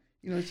so,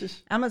 it's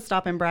just. I'm going to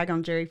stop and brag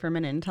on Jerry for a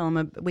minute and tell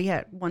him we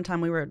had one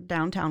time we were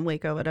downtown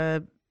Waco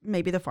at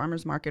maybe the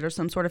farmer's market or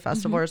some sort of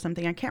festival or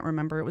something. I can't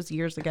remember. It was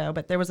years ago,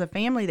 but there was a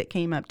family that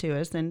came up to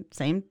us and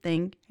same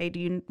thing. Hey, do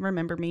you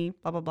remember me?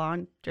 Blah, blah, blah.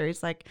 And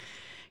Jerry's like,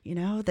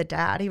 the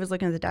dad, he was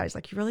looking at the dad. He's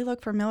like, you really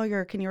look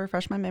familiar. Can you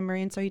refresh my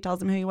memory? And so he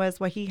tells him who he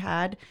was. Well, he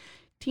had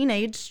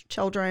teenage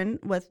children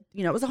with,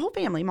 it was a whole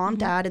family, mom,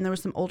 dad, and there were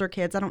some older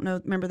kids. I don't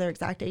remember their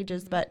exact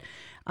ages, but,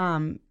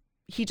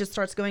 he just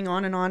starts going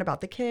on and on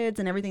about the kids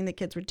and everything the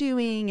kids were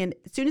doing. And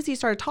as soon as he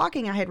started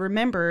talking, I had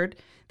remembered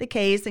the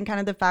case and kind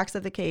of the facts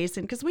of the case.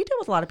 And because we deal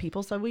with a lot of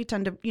people, so we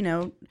tend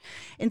to,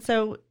 and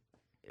so,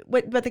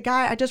 but the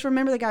guy, I just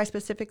remember the guy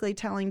specifically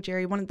telling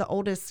Jerry, one of the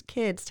oldest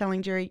kids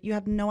telling Jerry, you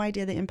have no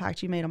idea the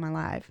impact you made on my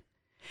life.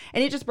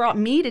 And it just brought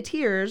me to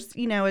tears,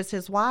 as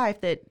his wife,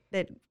 that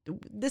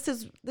this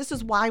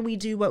is why we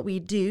do what we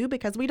do,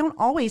 because we don't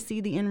always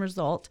see the end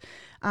result.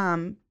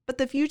 But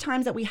the few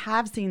times that we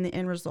have seen the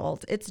end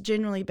result, it's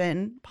generally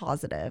been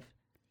positive.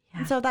 Yeah.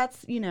 And so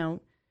that's,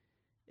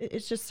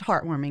 it's just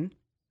heartwarming.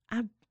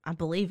 I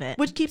believe it.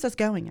 Which keeps us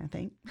going, I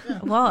think.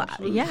 Yeah, well,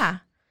 yeah.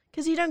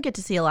 Because you don't get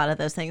to see a lot of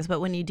those things, but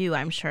when you do,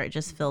 I'm sure it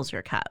just fills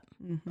your cup.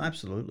 Mm-hmm.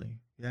 Absolutely.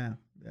 Yeah.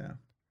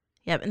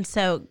 Yep. And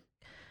so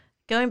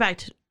going back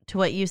to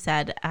what you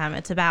said,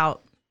 it's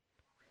about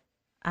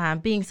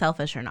being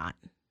selfish or not.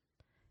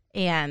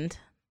 And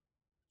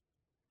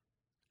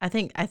I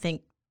think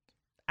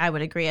I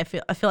would agree. I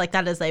feel like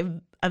that is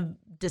a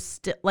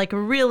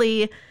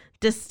really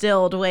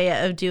distilled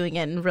way of doing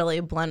it and really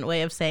blunt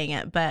way of saying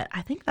it. But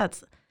I think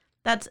that's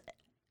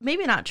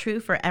maybe not true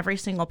for every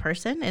single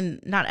person, and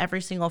not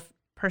every single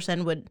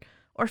person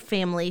or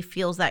family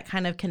feels that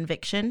kind of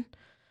conviction.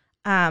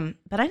 But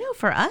I know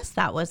for us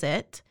that was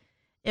it.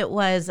 It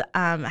was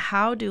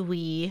how do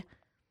we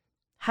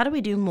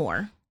do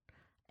more,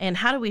 and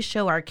how do we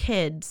show our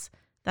kids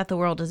that the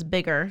world is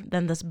bigger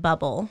than this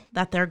bubble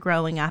that they're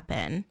growing up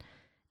in.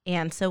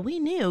 And so we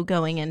knew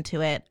going into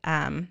it,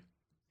 and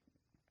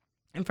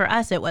for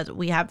us, it was,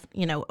 we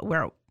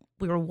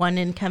were one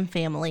income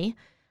family,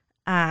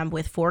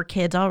 with 4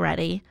 kids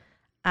already,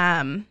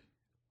 going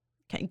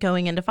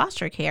into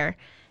foster care.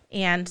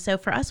 And so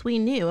for us, we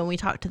knew, and we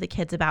talked to the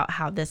kids about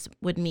how this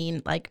would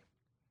mean, like,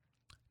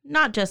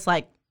 not just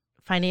like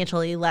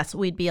financially less,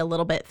 we'd be a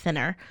little bit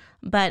thinner,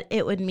 but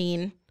it would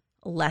mean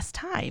less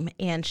time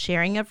and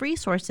sharing of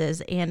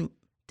resources and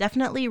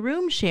definitely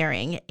room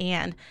sharing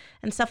and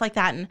stuff like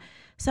that. And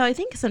so I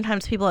think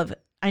sometimes people have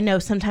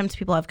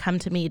come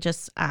to me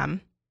just kind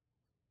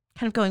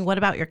of going, what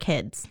about your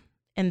kids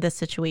in this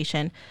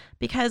situation?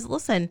 Because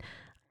listen,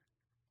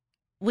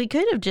 we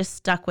could have just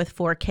stuck with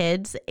 4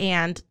 kids,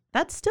 and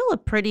that's still a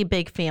pretty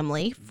big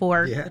family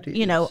for,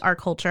 our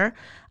culture.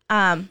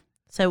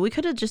 So we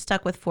could have just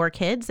stuck with 4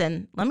 kids,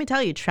 and let me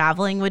tell you,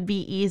 traveling would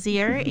be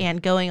easier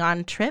and going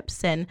on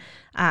trips and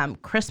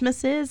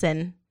Christmases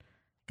and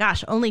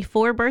gosh, only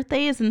 4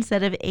 birthdays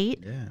instead of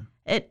 8. Yeah.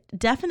 It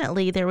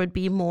definitely, there would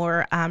be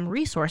more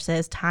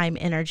resources, time,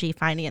 energy,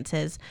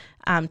 finances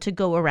to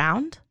go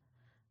around.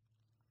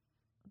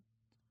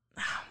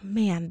 Oh,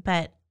 man,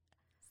 but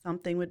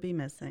Something would be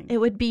missing. It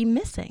would be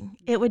missing.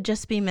 It would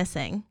just be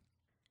missing.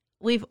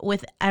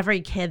 With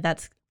every kid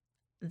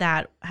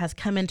that has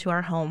come into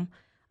our home,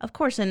 of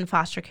course, in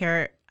foster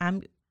care,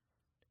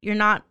 you're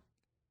not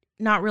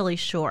really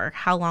sure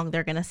how long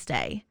they're going to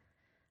stay.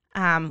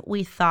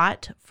 We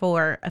thought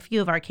for a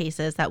few of our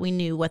cases that we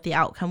knew what the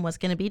outcome was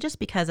going to be just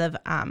because of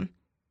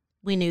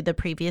we knew the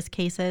previous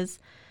cases,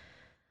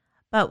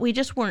 but we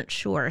just weren't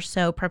sure.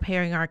 So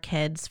preparing our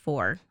kids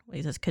for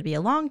this could be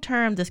a long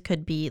term, this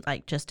could be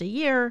like just a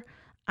year,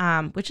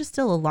 which is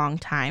still a long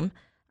time.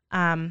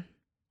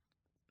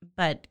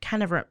 But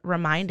kind of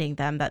reminding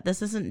them that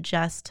this isn't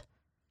just,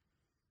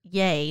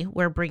 yay,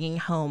 we're bringing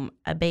home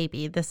a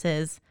baby. This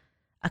is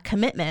a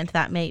commitment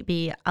that may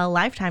be a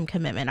lifetime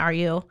commitment. Are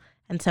you?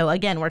 And so,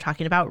 again, we're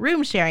talking about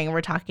room sharing.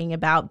 We're talking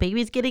about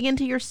babies getting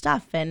into your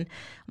stuff. And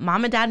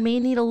mom and dad may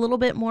need a little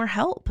bit more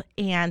help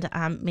and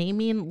may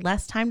mean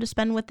less time to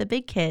spend with the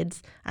big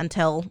kids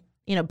until,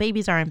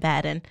 babies are in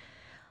bed. And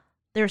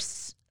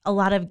there's a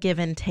lot of give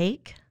and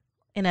take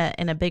in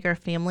a bigger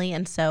family.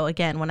 And so,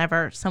 again,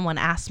 whenever someone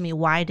asks me,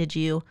 why did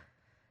you,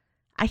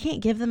 I can't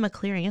give them a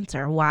clear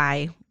answer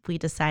why we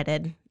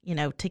decided,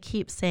 to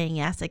keep saying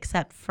yes,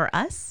 except for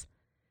us.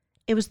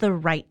 It was the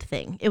right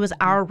thing. It was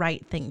our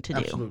right thing to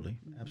do.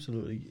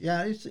 Absolutely.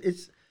 Yeah,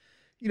 it's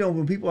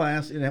when people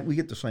ask, and we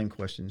get the same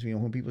questions.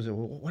 When people say,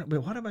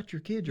 "Well, what about your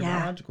kids, your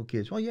biological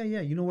kids?" Well,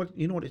 yeah. You know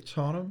what it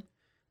taught them?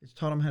 It's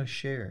taught them how to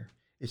share.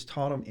 It's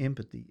taught them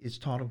empathy. It's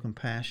taught them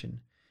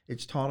compassion.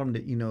 It's taught them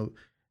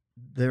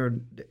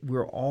that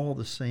we're all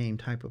the same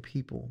type of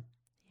people.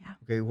 Yeah.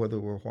 Okay, whether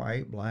we're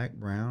white, black,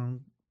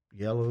 brown,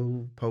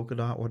 yellow, polka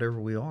dot, whatever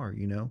we are.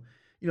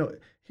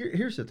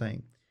 Here's the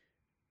thing.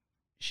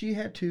 She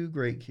had 2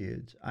 great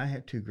kids. I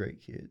had 2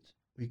 great kids.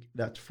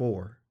 That's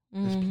 4.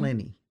 That's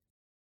plenty.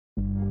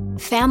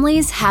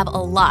 Families have a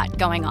lot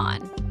going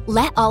on.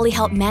 Let Ollie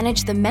help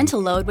manage the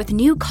mental load with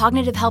new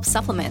cognitive help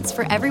supplements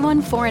for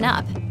everyone 4 and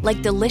up,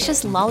 like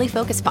delicious Lolly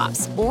Focus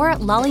Pops or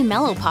Lolly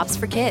Mellow Pops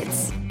for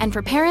kids. And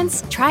for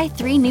parents, try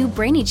 3 new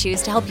Brainy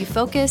Chews to help you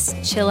focus,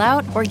 chill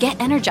out, or get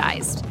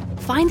energized.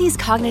 Find these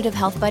cognitive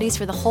health buddies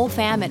for the whole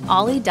fam at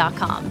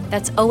ollie.com.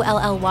 That's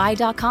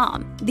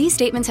OLLY.com. These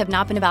statements have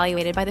not been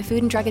evaluated by the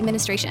Food and Drug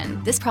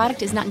Administration. This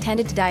product is not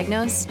intended to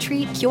diagnose,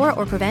 treat, cure,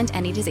 or prevent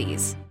any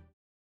disease.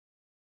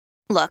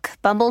 Look,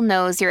 Bumble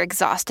knows you're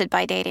exhausted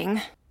by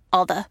dating.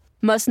 All the,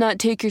 must not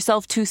take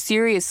yourself too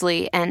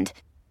seriously, and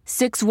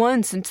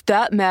 6'1" since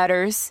that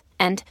matters,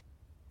 and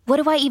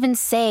what do I even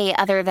say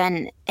other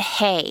than,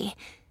 hey?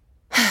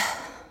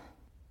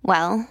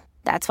 Well,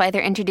 that's why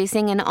they're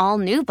introducing an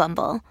all-new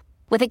Bumble.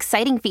 With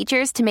exciting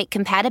features to make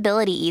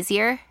compatibility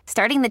easier,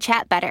 starting the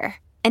chat better,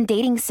 and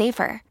dating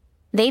safer.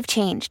 They've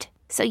changed,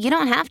 so you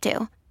don't have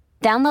to.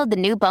 Download the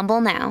new Bumble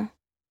now.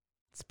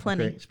 It's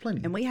plenty. Okay, it's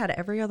plenty. And we had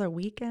every other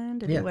weekend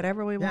to do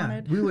whatever we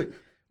wanted. We would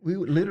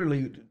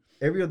literally,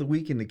 every other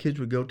weekend, the kids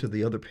would go to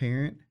the other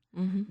parent.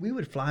 Mm-hmm. We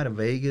would fly to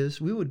Vegas.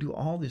 We would do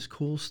all this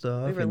cool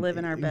stuff. We were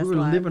living our best life. We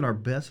were living our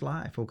best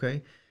life,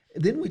 okay?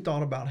 Then we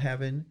thought about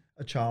having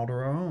a child of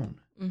our own,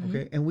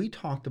 okay? And we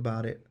talked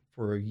about it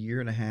for 1.5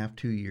 years,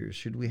 2 years.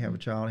 Should we have a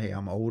child? Hey,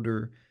 I'm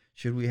older.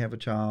 Should we have a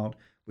child?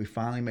 We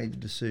finally made the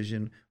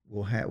decision.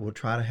 We'll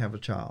try to have a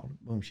child.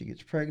 Boom, she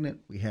gets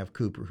pregnant. We have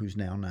Cooper, who's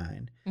now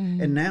 9.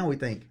 Mm-hmm. And now we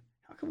think,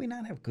 how can we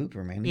not have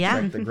Cooper, man? He's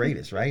like the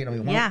greatest, right? All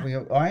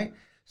right.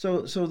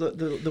 So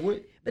the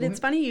way. But it's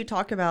funny you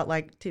talk about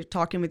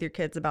talking with your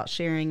kids about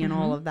sharing and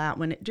all of that.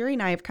 When Jerry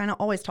and I have kind of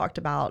always talked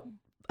about,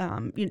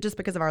 just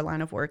because of our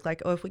line of work,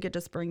 if we could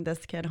just bring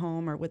this kid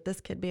home, or would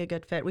this kid be a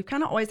good fit? We've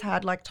kind of always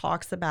had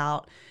talks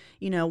about,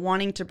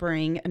 wanting to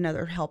bring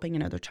helping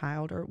another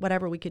child or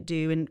whatever we could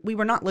do. And we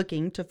were not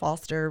looking to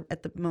foster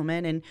at the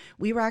moment. And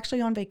we were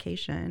actually on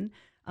vacation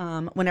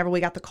whenever we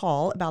got the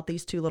call about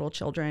these 2 little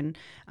children.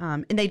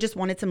 And they just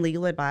wanted some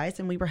legal advice,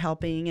 and we were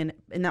helping. And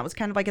that was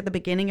kind of at the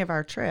beginning of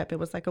our trip. It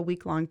was a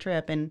week-long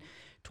trip. And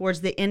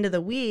towards the end of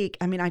the week,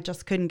 I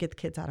just couldn't get the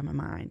kids out of my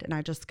mind. And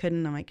I just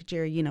couldn't. I'm like,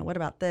 Jerry, what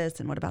about this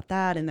and what about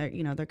that? And they're,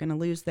 they're going to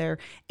lose their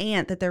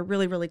aunt that they're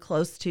really, really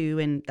close to.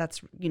 And that's,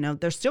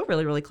 they're still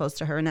really, really close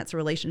to her. And that's a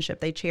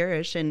relationship they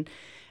cherish. And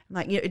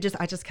I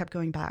just kept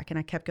going back, and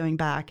I kept going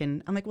back.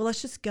 And I'm like, well,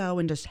 let's just go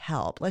and just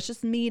help. Let's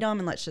just meet them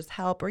and let's just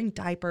help, bring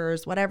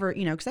diapers, whatever,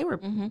 because they were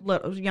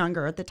little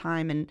younger at the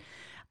time.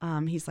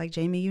 And he's like,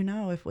 Jamie,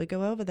 if we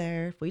go over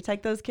there, if we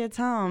take those kids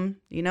home,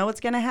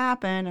 what's going to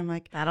happen. I'm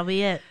like, that'll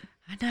be it.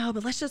 I know,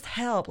 but let's just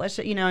help.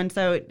 And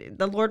so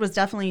the Lord was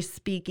definitely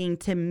speaking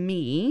to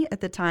me at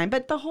the time.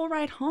 But the whole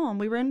ride home,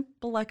 we were in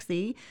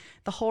Biloxi.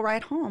 The whole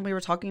ride home, we were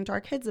talking to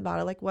our kids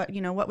about it.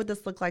 What would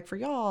this look like for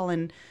y'all?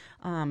 And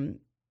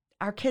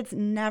our kids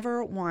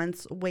never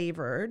once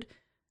wavered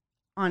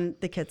on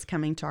the kids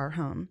coming to our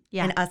home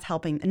and us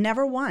helping.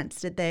 Never once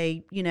did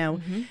they,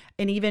 and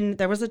even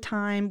there was a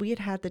time we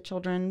had the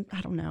children, I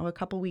don't know, a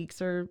couple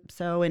weeks or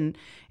so. And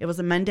it was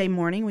a Monday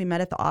morning. We met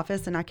at the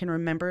office, and I can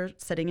remember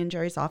sitting in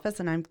Jerry's office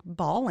and I'm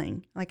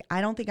bawling. I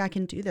don't think I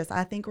can do this.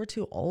 I think we're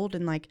too old.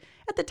 And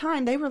at the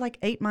time they were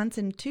 8 months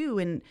and 2,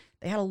 and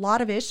they had a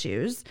lot of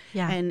issues.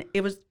 Yeah. And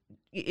it was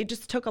it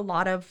just took a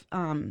lot of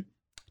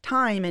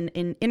time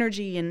and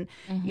energy. And,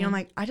 you know, I'm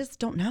like, I just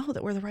don't know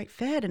that we're the right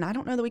fit. And I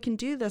don't know that we can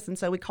do this. And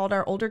so we called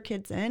our older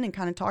kids in and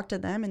kind of talked to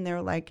them. And they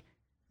were like,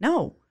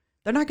 no,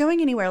 they're not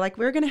going anywhere. Like,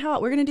 we're going to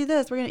help. We're going to do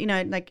this. We're going to, you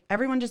know, like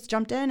everyone just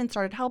jumped in and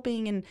started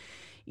helping. And,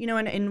 you know,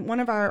 and one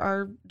of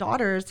our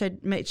daughters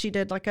she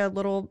did like a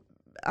little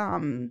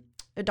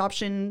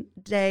adoption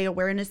day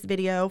awareness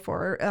video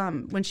for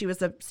when she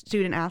was a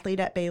student athlete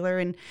at Baylor.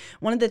 And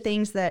one of the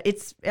things that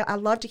I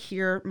love to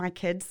hear my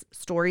kids'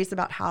 stories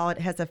about how it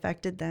has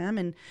affected them.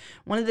 And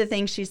one of the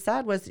things she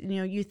said was, you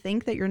know, you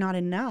think that you're not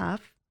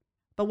enough,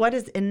 but what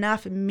does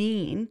enough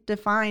mean?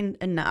 Define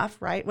enough,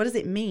 right? What does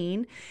it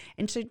mean?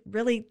 And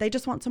they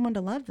just want someone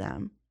to love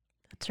them.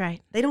 That's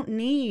right. They don't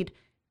need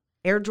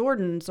Air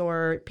Jordans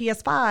or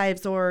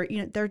PS5s, or, you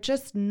know, they're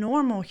just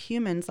normal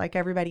humans like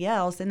everybody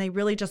else. And they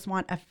really just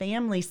want a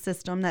family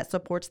system that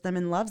supports them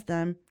and loves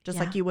them just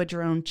like you would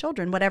your own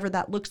children, whatever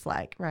that looks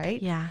like.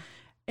 Right. Yeah.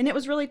 And it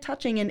was really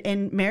touching.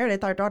 And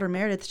Meredith, our daughter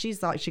Meredith,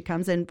 she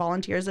comes in,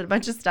 volunteers at a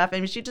bunch of stuff.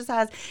 And she just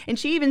has, and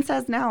she even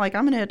says now, like,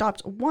 I'm going to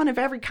adopt one of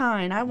every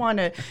kind. I want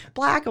a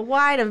black, a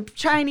white, a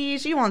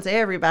Chinese. She wants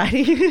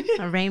everybody.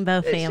 A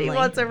rainbow family. She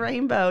wants a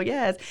rainbow,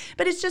 yes.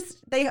 But it's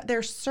just,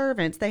 they're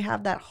servants. They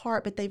have that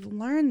heart, but they've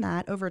learned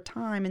that over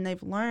time. And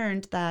they've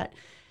learned that,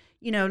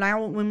 you know,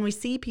 now when we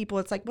see people,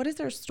 it's like, what is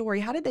their story?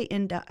 How did they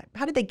end up?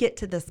 How did they get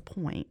to this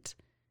point?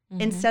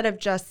 Instead of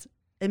just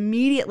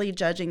immediately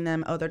judging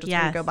them, oh, they're just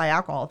going to go buy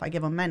alcohol if I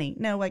give them money.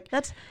 No, like,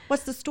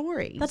 what's the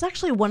story? That's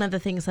actually one of the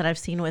things that I've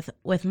seen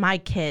with my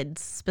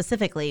kids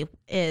specifically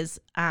is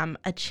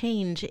a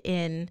change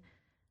in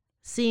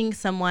seeing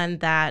someone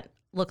that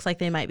looks like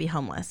they might be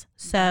homeless.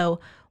 So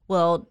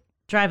we'll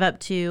drive up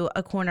to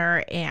a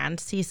corner and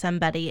see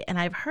somebody, and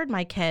I've heard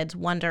my kids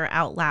wonder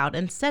out loud,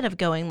 instead of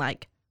going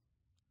like,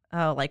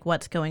 oh, like,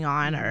 what's going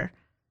on, or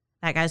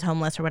that guy's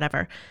homeless or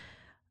whatever.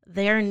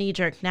 Their knee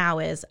jerk now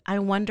is, I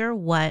wonder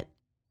what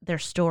their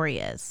story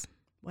is.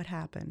 What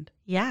happened?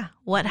 Yeah.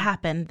 What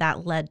happened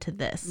that led to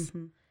this?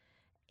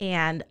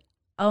 And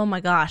oh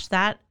my gosh,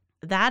 that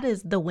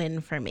is the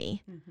win for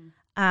me.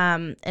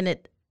 And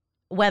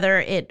whether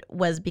it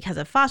was because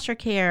of foster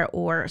care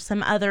or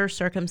some other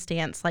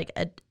circumstance, like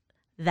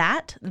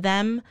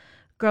them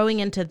growing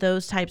into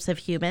those types of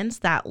humans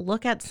that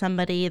look at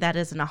somebody that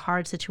is in a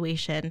hard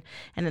situation,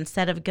 and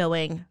instead of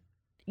going,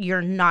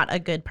 you're not a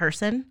good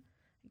person,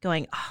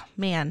 going, oh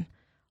man,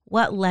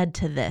 what led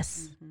to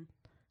this?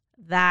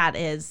 That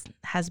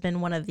has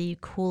been one of the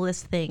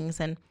coolest things.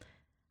 And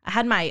I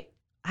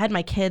had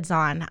my kids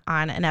on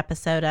an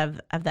episode of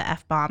the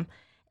F-Bomb,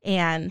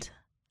 and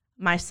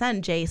my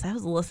son Jace, I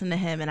was listening to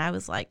him and I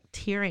was like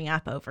tearing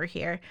up over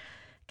here,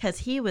 because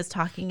he was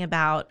talking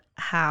about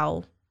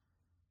how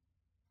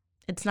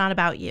it's not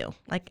about you.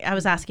 Like, I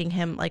was asking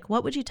him, like,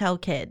 what would you tell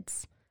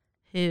kids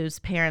whose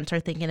parents are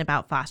thinking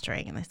about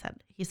fostering? And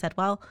he said,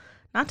 well,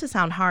 not to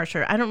sound harsh,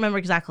 or I don't remember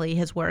exactly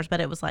his words,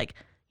 but it was like,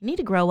 you need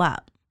to grow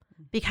up,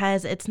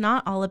 because it's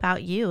not all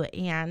about you,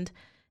 and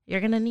you're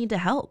going to need to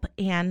help.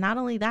 And not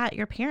only that,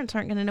 your parents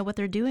aren't going to know what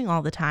they're doing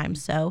all the time.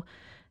 So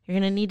you're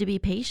going to need to be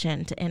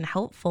patient and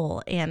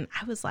helpful. And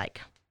I was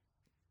like,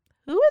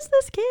 who is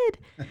this kid?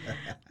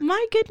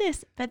 My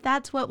goodness. But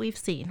that's what we've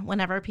seen.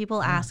 Whenever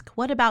people ask,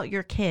 what about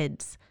your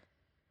kids?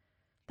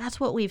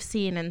 That's what we've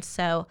seen. And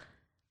so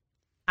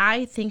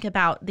I think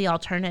about the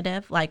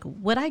alternative, like,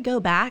 would I go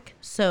back?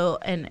 So,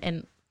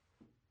 and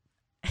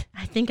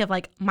I think of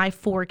like my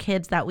 4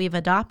 kids that we've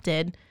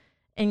adopted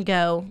and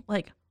go,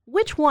 like,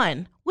 which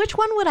one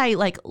would I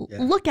like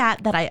look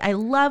at that I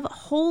love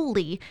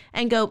wholly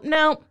and go,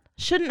 no,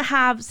 shouldn't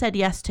have said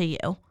yes to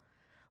you.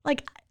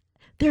 Like,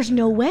 there's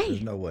no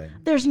way.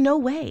 There's no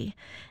way.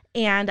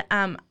 And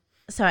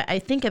so I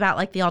think about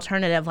like the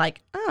alternative,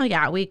 like, oh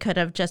yeah, we could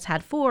have just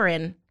had 4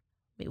 and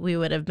we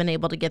would have been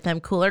able to get them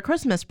cooler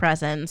Christmas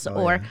presents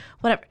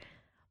whatever.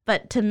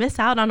 But to miss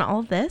out on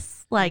all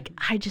this, like,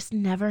 I just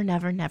never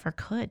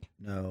could.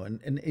 No,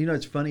 and you know,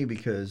 it's funny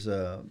because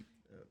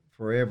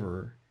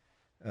forever,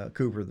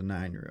 Cooper, the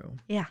 9-year-old.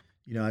 Yeah.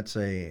 You know, I'd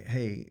say,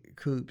 hey,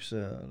 Coops,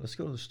 let's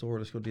go to the store.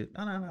 Let's go do it.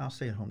 No, I'll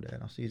stay at home,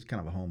 Dad. He's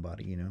kind of a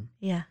homebody, you know.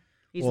 Yeah.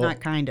 He is a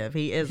homebody.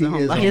 He is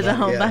a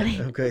homebody.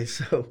 Yeah. Okay,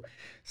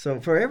 so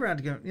forever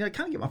I'd go, you know,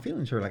 kind of get my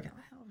feelings hurt, like,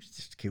 oh,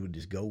 this kid would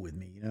just go with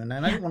me, you know, and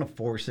I didn't want to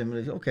force him.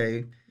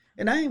 Okay,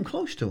 and I am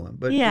close to him,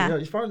 but you know,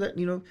 as far as that,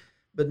 you know.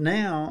 But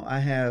now I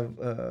have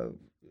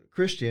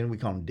Christian, we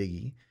call him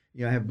Diggy.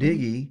 You know, I have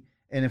Diggy,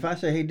 and if I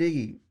say, hey,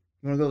 Diggy, you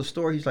want to go to the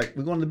store? He's like,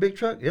 we're going to the big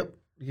truck? Yep.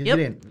 Get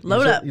in.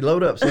 Load up. You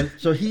load up.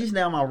 So he's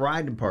now my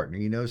riding partner,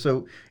 you know.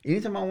 So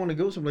anytime I want to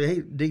go somewhere,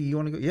 hey, Diggy, you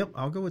want to go? Yep,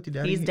 I'll go with you,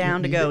 Daddy. He's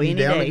down to go any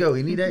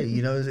day,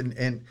 you know.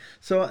 And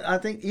so I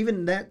think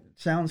even that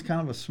sounds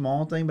kind of a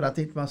small thing, but I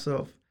think to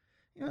myself,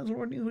 you know, the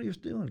Lord knew what he was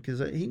doing, because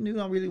he knew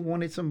I really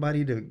wanted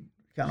somebody to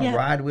kind of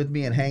ride with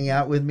me and hang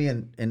out with me,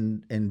 and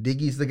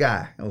Diggy's the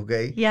guy,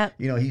 okay? Yeah.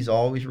 You know, he's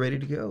always ready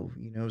to go,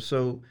 you know.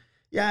 So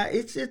yeah,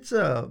 it's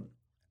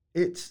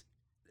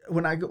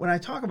when I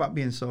talk about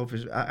being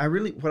selfish,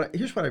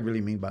 here's what I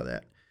really mean by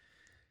that.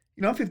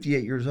 You know, I'm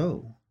 58 years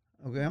old.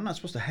 Okay, I'm not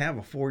supposed to have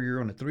a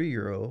 4-year-old and a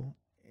 3-year-old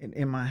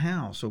in my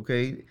house.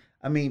 Okay,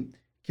 I mean,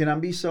 can I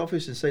be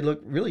selfish and say,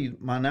 look, really,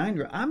 my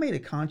 9-year-old, I made a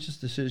conscious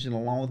decision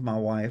along with my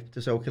wife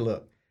to say, okay,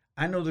 look,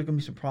 I know there's going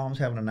to be some problems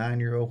having a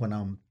 9-year-old when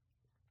I'm,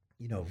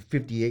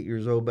 58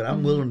 years old, but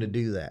I'm willing to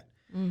do that.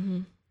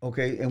 Mm-hmm.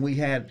 Okay, and we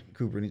had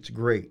Cooper, and it's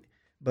great.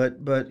 But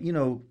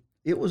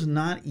it was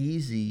not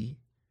easy.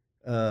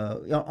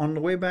 On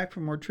the way back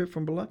from our trip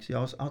from Biloxi,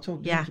 I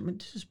told him,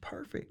 this is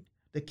perfect.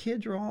 The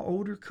kids are all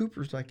older.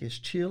 Cooper's like as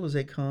chill as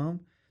they come.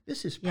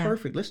 This is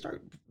perfect.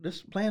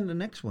 Let's plan the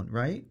next one,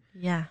 right?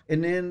 Yeah.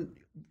 And then,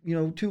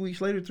 2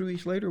 weeks later, 3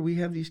 weeks later, we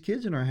have these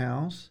kids in our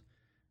house.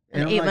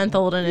 An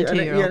 8-month-old and a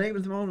 2-year-old. Yeah, an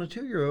 8-month-old and a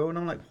 2-year-old. And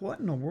I'm like,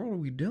 what in the world are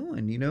we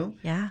doing,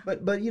 Yeah.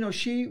 But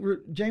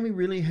Jamie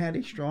really had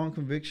a strong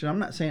conviction. I'm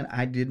not saying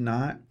I did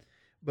not,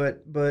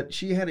 but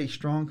she had a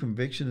strong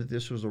conviction that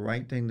this was the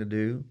right thing to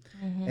do.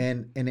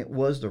 Mm-hmm. And it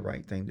was the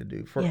right thing to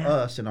do. For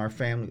us and our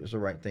family, it was the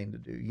right thing to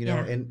do,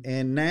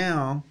 And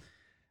now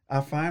I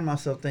find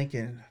myself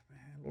thinking,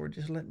 Lord,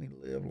 just let me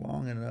live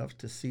long enough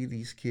to see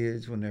these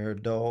kids when they're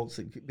adults.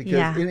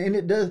 Because and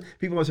it does.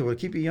 People always say, well,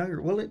 keep you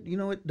younger. Well,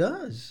 it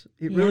does.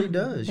 It really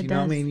does. It know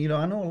does. I mean,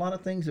 I know a lot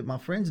of things that my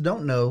friends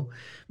don't know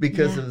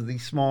because of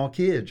these small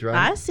kids,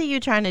 right? I see you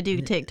trying to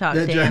do TikTok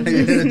that's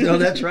dances. Right. Oh,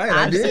 that's right.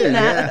 I've seen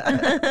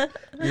that.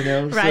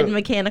 Yeah. Riding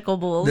mechanical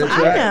bulls. That's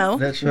I right. know.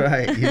 That's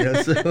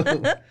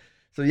right.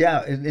 So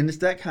yeah, and it's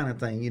that kind of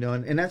thing,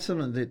 and that's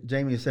something that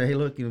Jamie said, hey,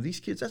 look,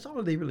 these kids, that's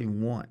all they really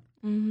want.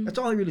 Mm-hmm. That's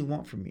all they really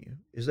want from you,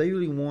 is they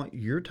really want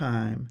your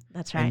time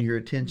and your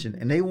attention.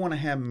 And they want to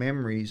have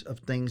memories of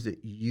things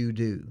that you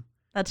do.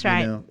 That's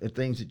right. Of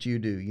things that you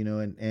do,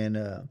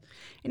 and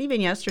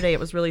even yesterday it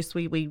was really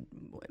sweet.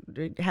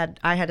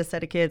 I had a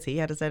set of kids, he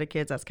had a set of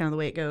kids. That's kind of the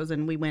way it goes.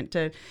 And we went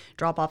to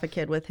drop off a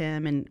kid with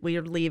him, and we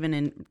were leaving,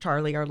 and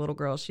Charlie, our little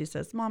girl, she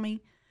says,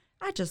 Mommy,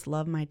 I just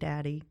love my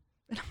daddy.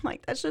 And I'm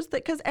like, that's just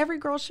because every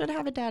girl should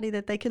have a daddy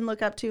that they can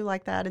look up to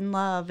like that and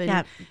love.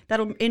 And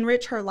that'll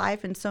enrich her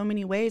life in so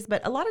many ways.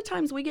 But a lot of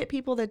times we get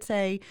people that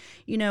say,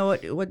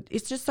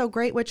 it's just so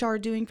great what y'all are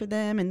doing for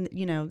them. And,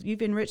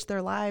 you've enriched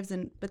their lives.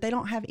 But they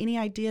don't have any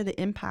idea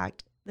the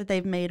impact that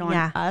they've made on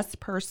us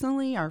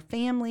personally, our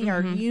family,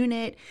 our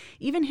unit,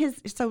 even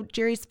so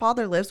Jerry's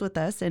father lives with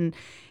us, and,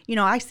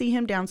 I see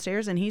him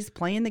downstairs and he's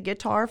playing the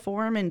guitar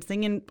for him and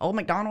singing Old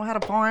MacDonald Had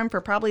a Farm for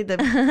probably the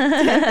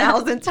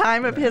 10,000th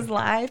time of his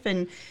life.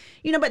 And,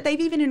 but they've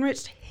even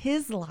enriched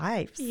his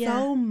life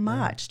so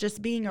much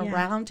just being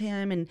around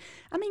him. And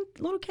I mean,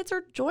 little kids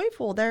are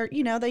joyful. They're,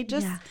 they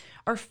just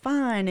are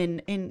fun.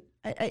 And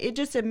it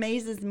just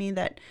amazes me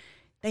that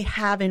they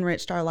have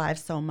enriched our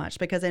lives so much,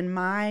 because in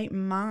my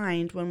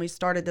mind, when we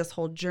started this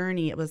whole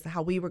journey, it was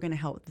how we were going to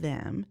help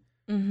them.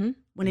 Mm-hmm.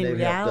 When in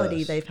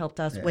reality, they've helped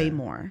us way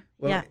more.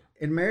 Well,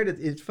 in Meredith,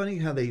 it's funny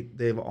how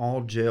they've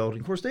all gelled.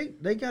 Of course,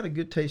 they got a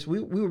good taste.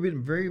 We were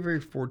being very, very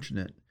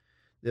fortunate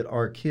that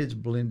our kids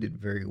blended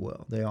very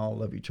well. They all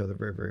love each other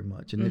very, very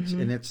much, and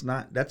it's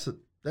not that's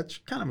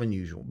kind of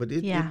unusual, but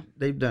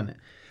they've done it.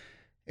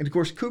 And of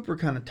course, Cooper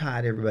kind of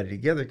tied everybody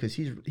together because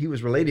he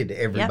was related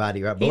to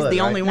everybody. Right? He's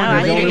the only one.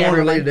 He's the only one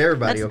related to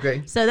everybody.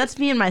 Okay. So that's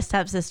me and my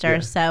stepsister. Yeah.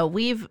 So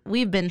we've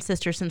been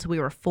sisters since we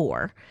were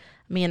 4.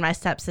 Me and my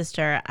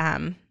stepsister.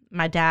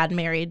 My dad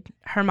married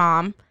her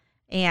mom,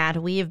 and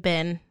we've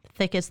been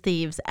thick as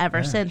thieves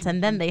ever since.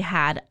 And then they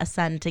had a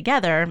son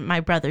together,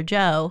 my brother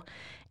Joe,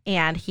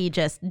 and he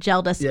just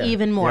gelled us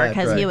even more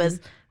because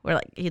we're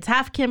like, he's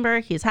half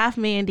Kimber, he's half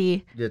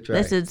Mandy. That's right.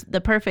 This is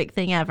the perfect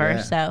thing ever.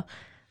 Yeah. So.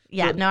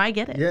 Yeah, no, I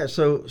get it. Yeah,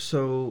 so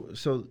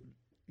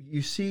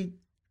you see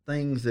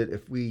things that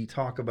if we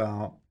talk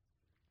about,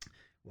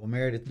 well,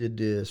 Meredith did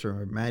this,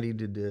 or Maddie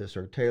did this,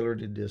 or Taylor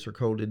did this, or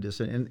Cole did this,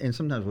 and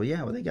sometimes,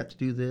 they got to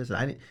do this.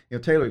 I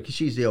didn't, Taylor, because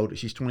she's the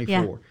oldest, she's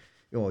 24.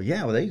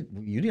 Yeah. Well,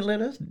 you didn't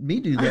let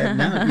me do that.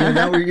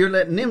 Now you're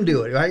letting them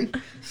do it, right?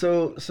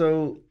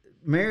 So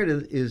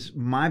Meredith is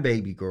my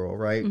baby girl,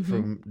 right? Mm-hmm.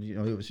 From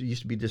it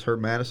used to be just her,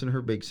 Madison,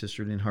 her big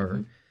sister, and then her.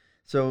 Mm-hmm.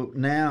 So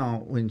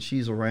now when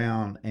she's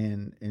around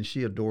and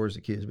she adores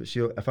the kids, but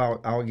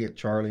I'll get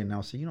Charlie and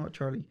I'll say, what,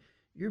 Charlie,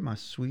 you're my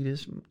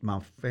sweetest, my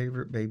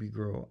favorite baby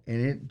girl,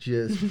 and it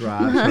just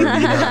drives her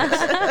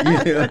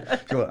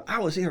nuts. So I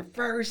was here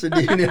first, and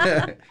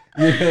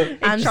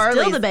I'm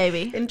still the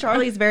baby. And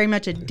Charlie's very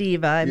much a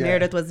diva, and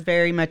Meredith was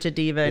very much a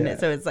diva, and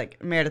so it's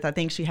like, Meredith, I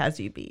think she has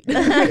you beat.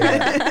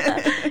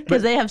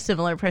 Because they have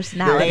similar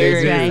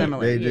personalities, right?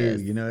 Similar, they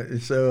do,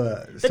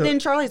 So, but then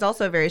Charlie's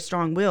also very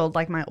strong-willed,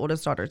 like my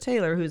oldest daughter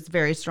Taylor, who's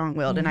very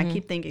strong-willed, and I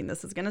keep thinking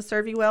this is going to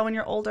serve you well when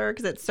you're older,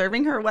 because it's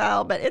serving her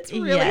well, but it's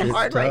really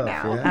hard right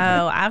now.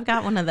 Yeah. Oh, I've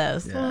got one of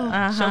those.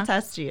 Yeah. She'll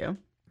test you.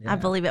 Yeah. I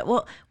believe it.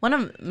 Well, one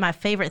of my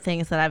favorite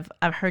things that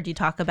I've heard you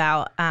talk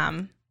about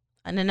in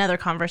another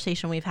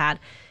conversation we've had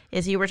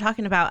is you were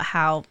talking about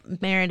how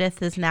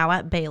Meredith is now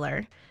at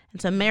Baylor.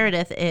 And so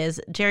Meredith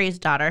is Jerry's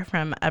daughter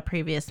from a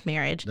previous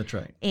marriage. That's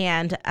right.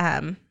 And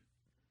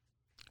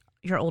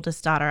your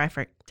oldest daughter,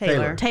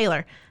 Taylor.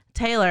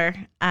 Taylor,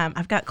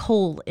 I've got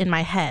Cole in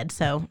my head.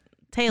 So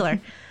Taylor,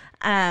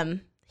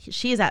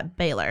 she's at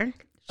Baylor.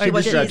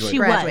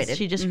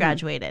 She just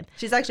graduated.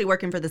 She's actually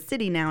working for the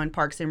city now in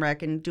Parks and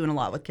Rec and doing a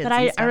lot with kids.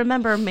 But I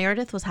remember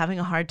Meredith was having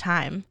a hard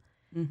time,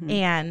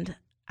 and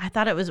I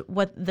thought it was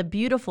what the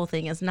beautiful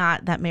thing is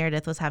not that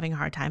Meredith was having a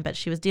hard time, but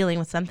she was dealing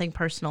with something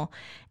personal,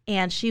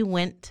 and she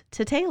went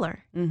to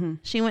Taylor.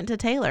 She went to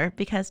Taylor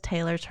because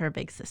Taylor's her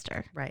big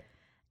sister. Right.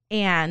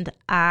 And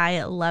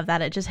I love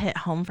that. It just hit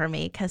home for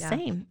me because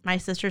same, my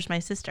sister's my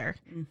sister.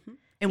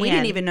 And we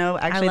didn't even know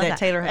actually that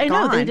Taylor had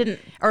gone. They didn't,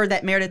 or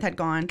that Meredith had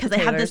gone because they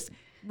have this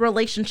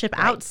relationship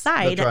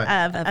outside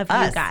of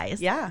you guys.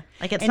 Yeah,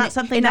 like it's not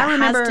something that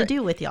has to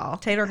do with y'all.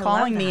 Taylor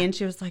calling me and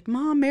she was like,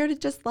 "Mom,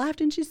 Meredith just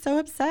left and she's so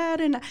upset,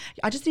 and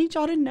I just need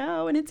y'all to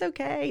know, and it's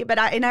okay." But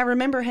I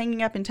remember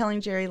hanging up and telling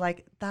Jerry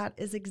like, "That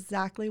is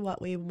exactly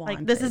what we want.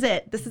 Like this is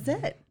it. This is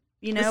it.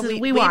 You know,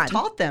 we've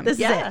taught them. This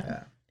is it.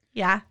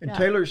 Yeah. And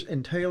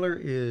Taylor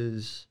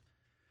is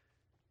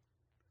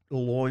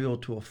loyal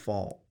to a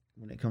fault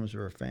when it comes to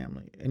her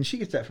family. And she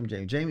gets that from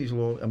Jamie. Jamie's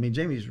loyal. I mean,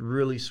 Jamie's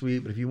really sweet,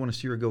 but if you want to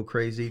see her go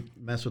crazy,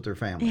 mess with her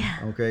family. Yeah.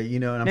 Okay. You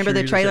know, and remember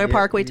the trailer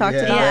park we talked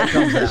about? That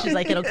comes out. She's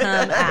like, it'll come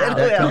out.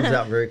 That comes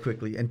out very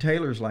quickly. And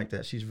Taylor's like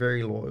that. She's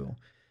very loyal.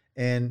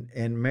 And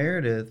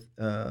Meredith,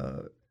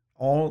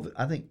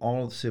 I think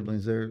all of the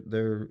siblings,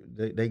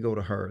 they go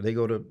to her. They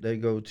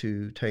go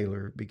to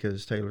Taylor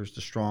because Taylor's the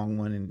strong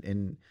one,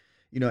 and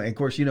you know, and of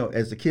course, you know,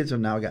 as the kids have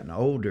now gotten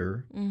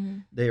older,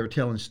 they are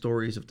telling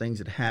stories of things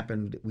that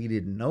happened that we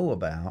didn't know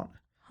about.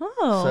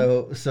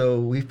 Oh.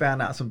 So we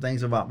found out some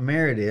things about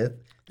Meredith.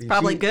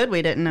 Probably good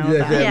we didn't know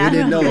about. Yeah, we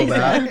didn't know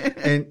about.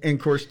 And of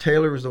course,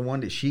 Taylor was the one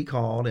that she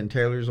called, and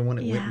Taylor's the one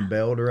that went and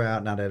bailed her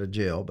out, not out of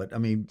jail, but I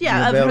mean, for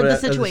the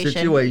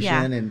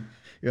situation. And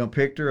you know,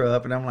 picked her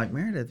up, and I'm like,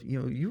 Meredith, you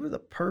know, you were the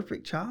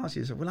perfect child.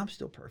 She said, well, I'm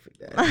still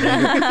perfect,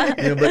 Dad.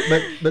 You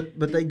know,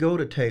 but they go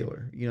to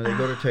Taylor. You know, they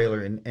go to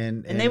Taylor,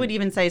 and they would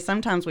even say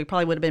sometimes we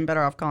probably would have been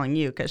better off calling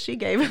you because she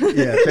gave.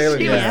 Yeah, Taylor.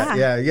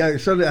 Yeah.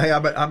 So hey,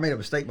 I made a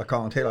mistake by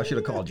calling Taylor. I should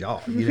have called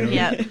y'all. You know?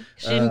 Yeah,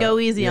 she didn't go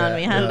easy on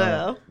me.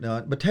 No,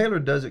 but Taylor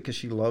does it because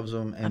she loves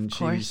them, and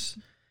she's,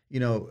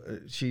 you know,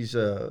 she's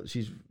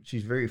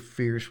very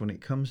fierce when it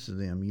comes to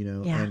them. You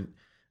know, and.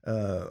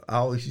 I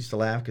always used to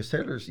laugh because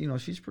Taylor's, you know,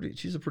 she's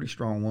a pretty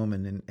strong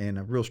woman and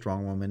a real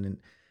strong woman. And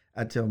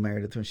I'd tell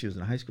Meredith when she was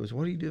in high school, I said,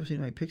 "What do you do if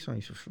anybody picks on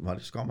you?" She said, "I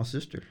just call my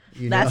sister."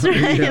 You know? That's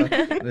right. You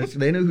know,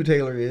 they know who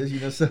Taylor is, you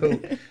know.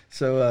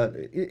 So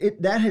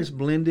that has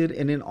blended.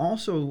 And then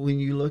also when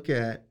you look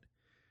at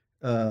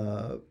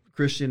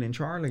Christian and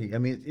Charlie, I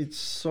mean, it's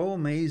so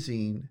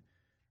amazing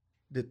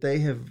that they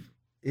have.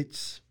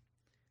 It's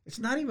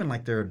not even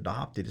like they're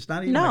adopted. It's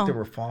not even like they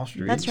were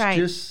fostered. That's it's right.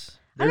 Just,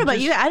 I don't know about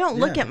you. I don't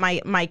look at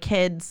my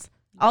kids,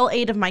 all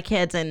 8 of my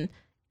kids, and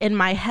in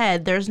my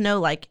head, there's no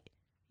like,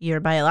 you're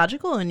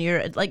biological and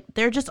you're like,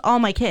 they're just all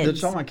my kids.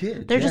 It's all my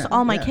kids. They're just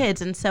all my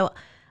kids. And so,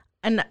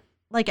 and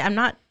like, I'm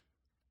not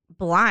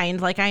blind.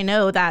 Like, I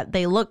know that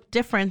they look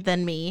different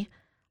than me,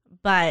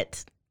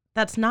 but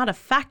that's not a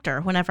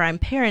factor whenever I'm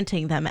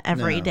parenting them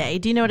every day.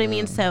 Do you know what I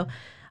mean? So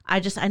I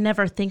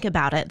never think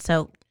about it.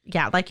 So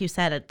yeah, like you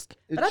said,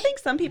 but I think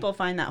some people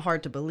find that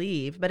hard to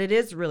believe, but it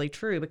is really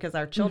true because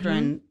our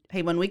children,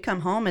 hey, when we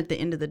come home at the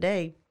end of the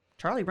day,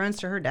 Charlie runs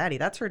to her daddy.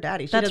 That's her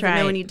daddy. She doesn't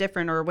know any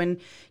different. Or when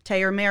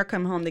Tay or Mare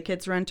come home, the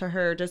kids run to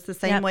her just the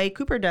same way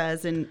Cooper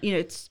does. And, you know,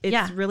 it's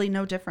really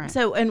no different.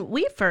 So, and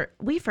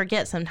we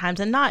forget sometimes,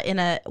 and not in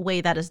a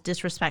way that is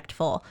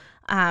disrespectful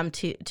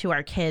to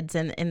our kids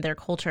and in their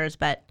cultures,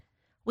 but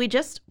we're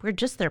just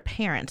their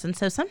parents. And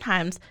so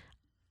sometimes,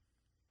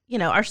 you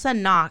know, our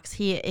son Knox,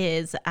 he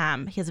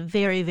has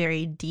very,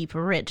 very deep,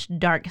 rich,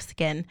 dark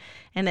skin,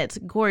 and it's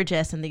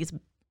gorgeous, and these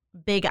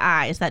big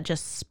eyes that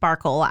just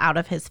sparkle out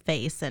of his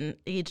face, and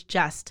he's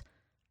just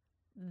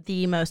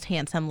the most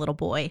handsome little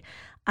boy.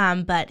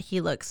 But he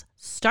looks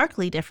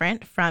starkly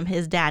different from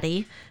his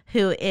daddy,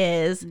 who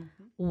is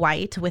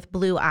white with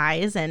blue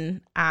eyes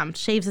and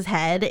shaves his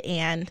head.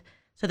 And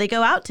so they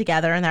go out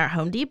together, and they're at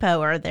Home Depot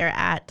or they're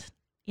at,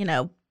 you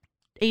know,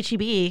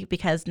 H-E-B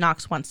because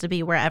Knox wants to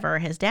be wherever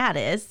his dad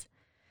is.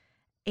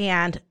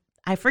 And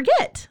I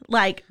forget,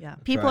 like,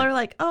 people are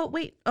like, oh,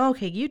 wait,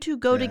 okay, you two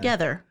go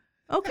together.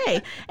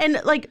 Okay.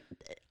 And like,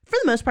 for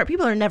the most part,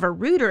 people are never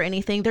rude or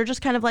anything. They're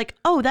just kind of like,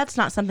 oh, that's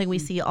not something we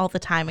see all the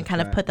time, and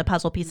kind of put the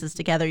puzzle pieces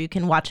together. You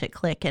can watch it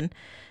click. And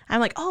I'm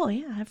like, oh,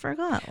 yeah, I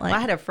forgot. Like, I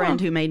had a friend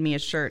who made me a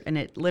shirt, and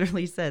it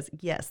literally says,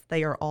 yes,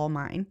 they are all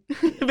mine.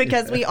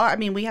 Because we are, I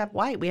mean, we have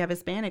white, we have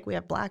Hispanic, we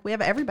have black, we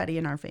have everybody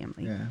in our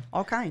family,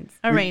 all kinds.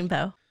 A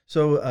rainbow.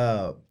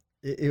 So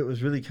it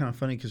was really kind of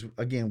funny because,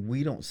 again,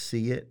 we don't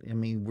see it. I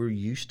mean, we're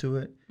used to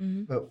it.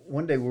 But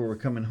one day we were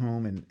coming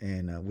home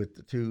and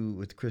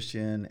with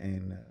Christian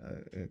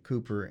and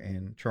Cooper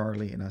and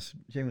Charlie, and I said,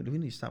 Jamie, do we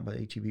need to stop by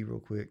H-E-B real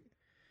quick?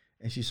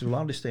 And she said, well,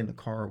 I'll just stay in the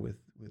car with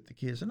the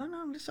kids. I said,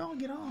 no, let's all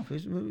get off.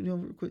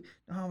 Real quick.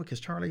 No, because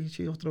Charlie,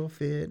 she'll throw a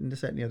fit and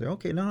this, that, and the other.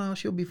 Okay, no,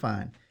 she'll be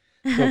fine.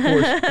 So, of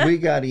course, we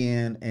got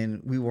in,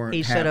 and we weren't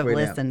He should have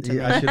listened to me.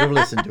 I should have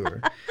listened to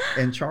her.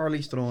 And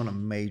Charlie's throwing a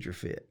major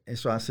fit. And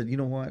so I said, you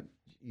know what?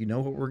 you know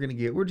what we're going to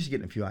get? We're just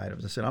getting a few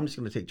items. I said, I'm just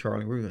going to take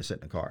Charlie. We're going to sit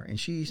in the car. And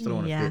she's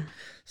throwing a fit.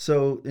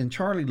 So, and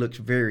Charlie looks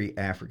very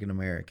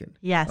African-American.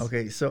 Yes.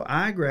 Okay, so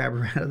I grab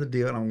her out of the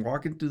deal, and I'm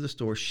walking through the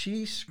store.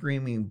 She's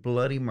screaming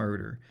bloody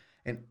murder.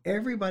 And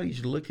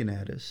everybody's looking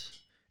at us.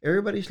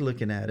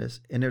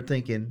 And they're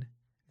thinking,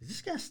 is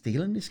this guy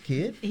stealing this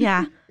kid?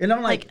 Yeah. And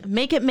I'm like,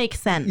 make it make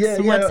sense.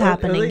 What's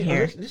happening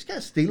here? This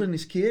guy's stealing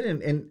this kid.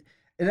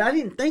 And I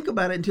didn't think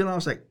about it until I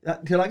was like,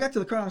 until I got to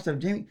the car. I was like,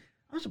 Jamie,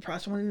 I'm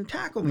surprised someone didn't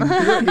tackle me.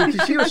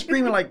 She was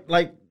screaming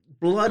like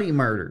bloody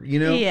murder, you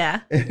know?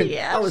 Yeah.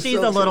 Yeah. She's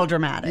a little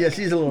dramatic. Yeah,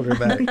 she's a little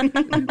dramatic.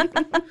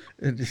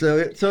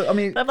 so I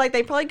mean, but like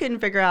they probably couldn't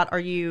figure out, are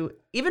you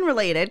even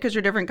related because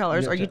you're different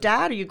colors? Are you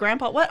dad? Are you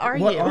grandpa? What are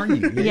you? What are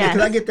you? Yes.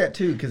 Because I get that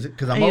too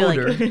because I'm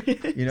older.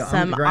 Like, you know,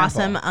 some I'm the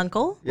awesome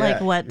uncle. Yeah,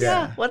 like what's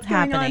what's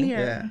happening going on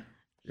here?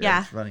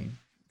 Yeah. It's funny.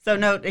 So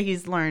no,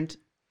 he's learned.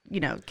 You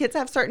know, kids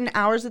have certain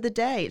hours of the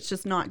day. It's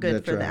just not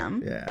good for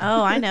them. Yeah.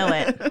 Oh, I know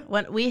it.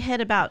 When we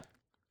hit about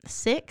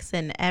 6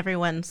 and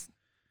everyone's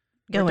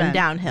going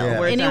downhill.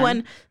 Yeah.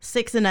 Anyone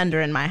 6 and under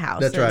in my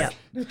house. That's right.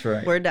 That's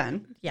right. We're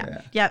done.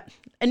 Yeah. Yep.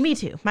 And me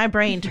too. My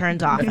brain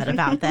turns off at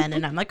about then,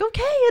 and I'm like,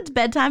 okay, it's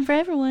bedtime for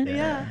everyone.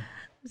 Yeah.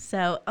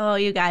 So,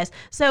 you guys.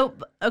 So,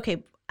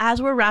 okay,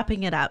 as we're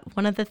wrapping it up,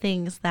 one of the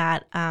things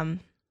that that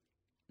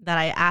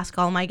I ask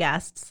all my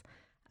guests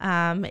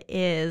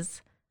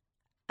is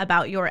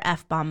about your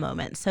F-bomb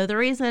moment. So the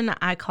reason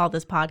I call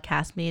this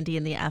podcast Mandy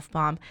and the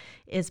F-bomb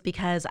is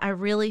because I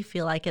really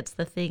feel like it's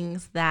the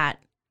things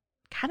that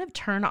kind of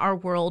turn our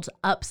world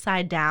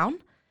upside down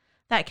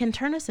that can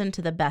turn us into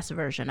the best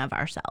version of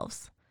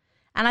ourselves.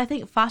 And I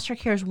think foster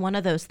care is one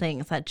of those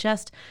things that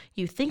just,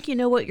 you think you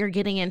know what you're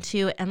getting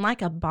into, and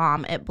like a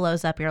bomb, it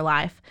blows up your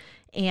life.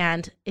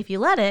 And if you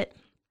let it,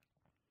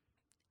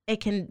 it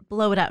can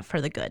blow it up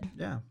for the good.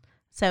 Yeah.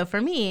 So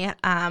for me,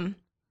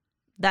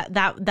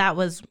 that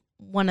was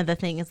one of the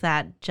things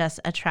that just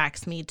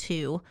attracts me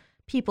to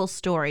people's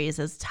stories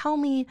is tell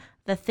me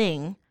the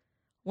thing.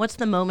 What's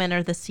the moment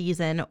or the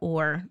season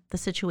or the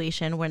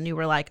situation when you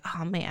were like,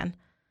 oh man,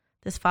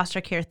 this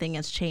foster care thing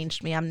has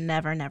changed me. I'm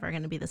never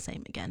going to be the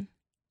same again.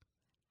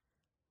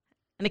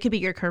 And it could be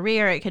your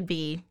career. It could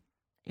be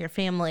your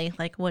family.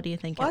 Like, what do you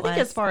think it was? I think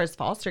as far as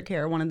foster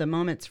care, one of the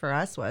moments for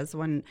us was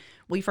when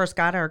we first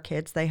got our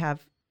kids. They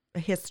have a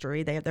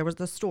history. There was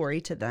the story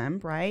to them,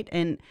 right?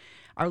 And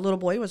our little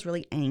boy was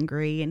really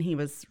angry, and he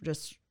was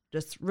just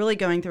really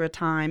going through a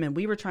time, and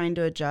we were trying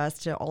to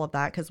adjust to all of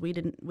that because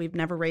we've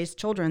never raised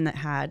children that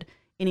had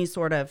any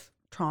sort of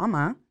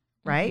trauma,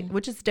 right? Mm-hmm.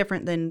 Which is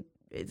different than,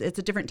 it's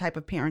a different type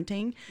of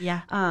parenting.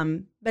 Yeah.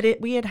 But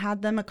we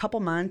had them a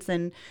couple months,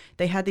 and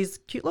they had these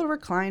cute little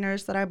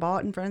recliners that I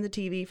bought in front of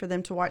the TV for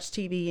them to watch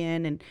TV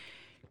in, and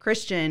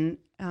Christian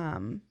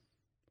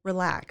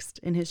relaxed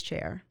in his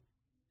chair.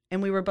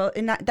 And we were both,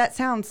 and that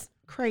sounds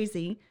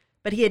crazy,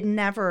 but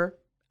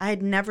I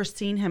had never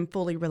seen him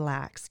fully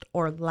relaxed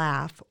or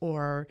laugh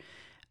or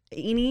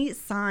any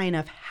sign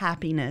of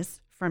happiness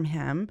from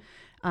him.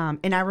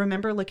 And I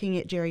remember looking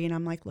at Jerry, and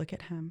I'm like, look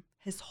at him.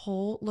 His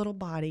whole little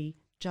body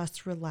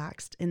just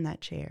relaxed in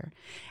that chair.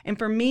 And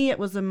for me, it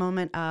was a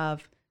moment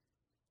of,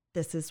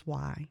 this is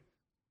why.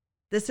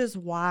 This is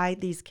why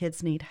these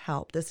kids need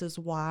help. This is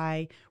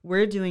why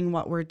we're doing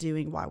what we're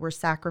doing, why we're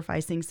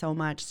sacrificing so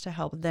much to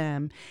help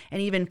them. And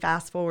even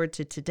fast forward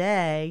to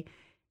today,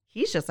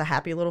 he's just a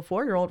happy little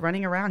 4-year-old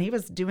running around. He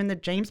was doing the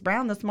James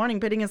Brown this morning,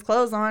 putting his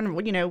clothes on,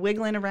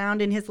 wiggling around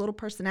in his little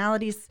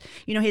personalities.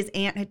 His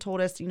aunt had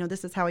told us,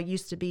 this is how he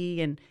used to be.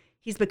 And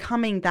he's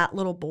becoming that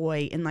little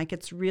boy. And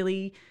it's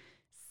really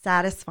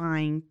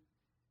satisfying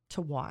to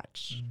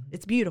watch. Mm-hmm.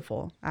 It's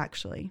beautiful,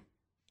 actually.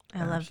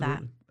 I love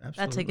that. Absolutely.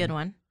 That's a good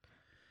one.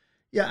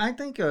 Yeah, I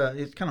think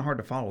it's kind of hard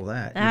to follow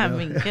that. I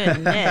mean,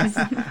 goodness.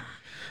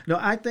 No,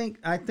 I think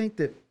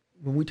that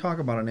when we talk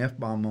about an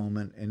F-bomb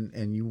moment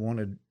and you want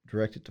to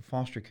direct it to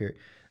foster care,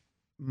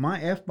 my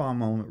F-bomb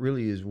moment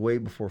really is way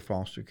before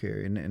foster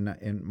care.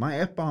 And my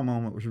F-bomb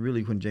moment was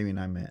really when Jamie and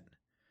I met,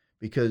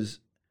 because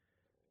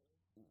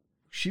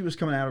she was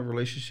coming out of a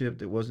relationship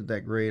that wasn't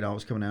that great. I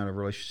was coming out of a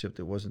relationship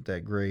that wasn't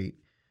that great.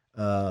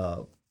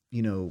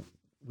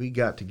 We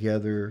got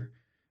together,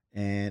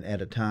 and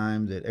at a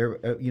time that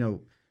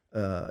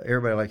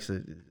everybody likes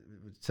to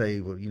say,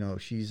 well,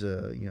 she's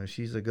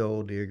a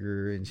gold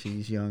digger, and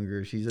she's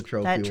younger, she's a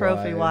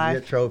trophy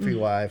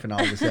wife, and all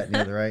this, that, and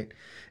the other, right?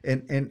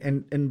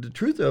 And the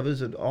truth of it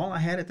is that all I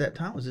had at that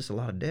time was just a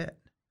lot of debt.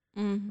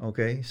 Mm-hmm.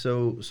 Okay,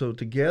 so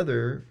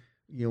together,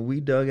 we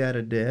dug out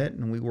of debt,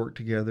 and we worked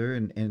together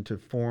and to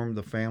form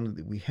the family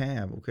that we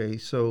have. Okay,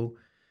 so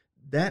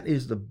that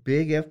is the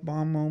big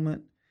F-bomb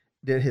moment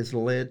that has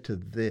led to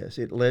this.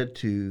 It led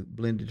to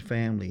blended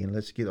family, and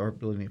let's get our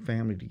blended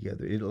family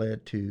together. It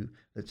led to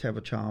let's have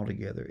a child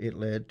together. It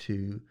led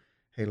to,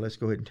 hey, let's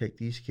go ahead and take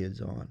these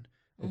kids on.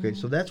 Okay, mm-hmm.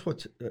 So that's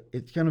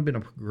it's kind of been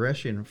a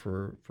progression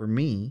for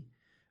me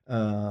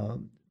to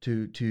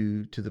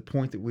the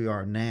point that we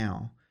are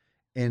now,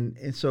 and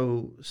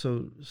so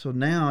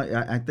now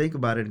I think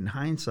about it in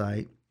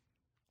hindsight.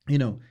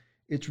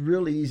 It's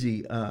real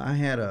easy. I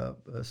had a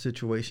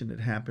situation that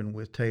happened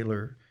with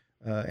Taylor,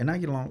 and I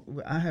get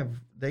along.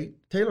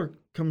 Taylor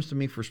comes to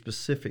me for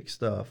specific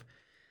stuff,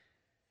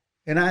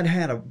 and I'd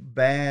had a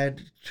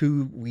bad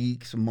 2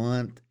 weeks, a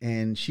month,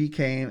 and she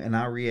came, and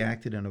I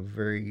reacted in a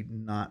very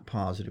not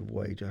positive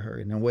way to her,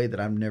 in a way that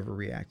I've never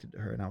reacted to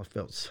her, and I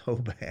felt so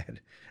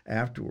bad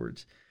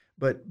afterwards.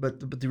 But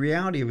the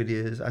reality of it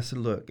is, I said,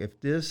 look,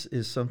 if this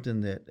is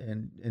something that,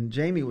 and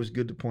Jamie was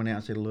good to point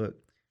out, say, look,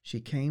 she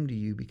came to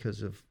you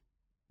because of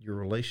your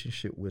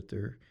relationship with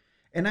her.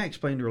 And I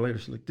explained to her later,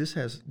 look, this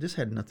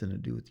had nothing to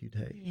do with you,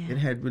 Tay. Yeah. It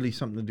had really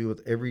something to do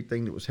with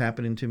everything that was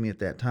happening to me at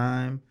that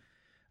time.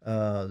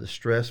 The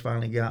stress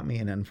finally got me,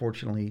 and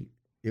unfortunately,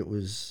 it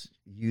was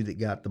you that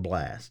got the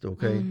blast,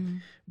 okay?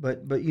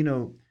 But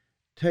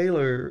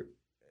Taylor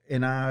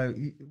and I,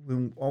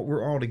 when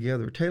we're all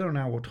together, Taylor and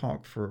I will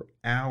talk for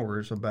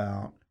hours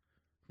about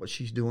what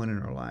she's doing in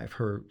her life,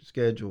 her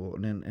schedule,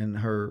 and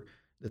her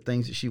the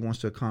things that she wants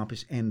to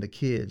accomplish, and the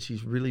kids.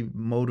 She's really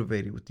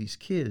motivated with these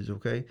kids,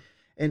 okay?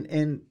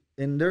 And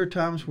there are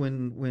times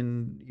when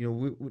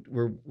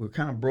we're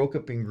kind of broke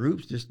up in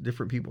groups, just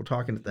different people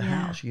talking at the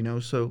house,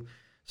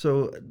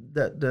 So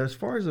that as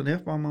far as an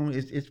F-bomb moment,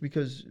 it's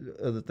because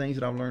of the things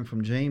that I've learned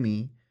from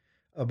Jamie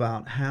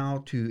about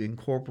how to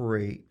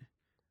incorporate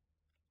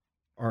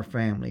our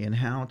family and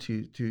how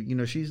to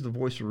she's the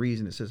voice of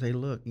reason that says, hey,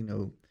 look,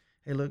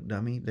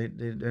 dummy,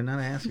 they're not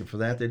asking for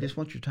that. They just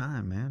want your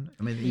time, man.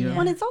 I mean,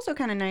 Well, and it's also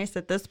kind of nice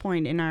at this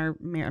point in our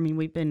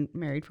we've been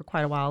married for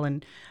quite a while,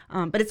 and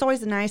but it's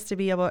always nice to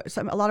be able.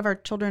 A lot of our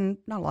children,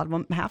 not a lot of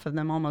them, half of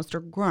them almost, are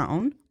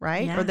grown,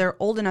 right? Yeah. Or they're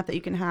old enough that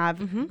you can have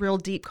real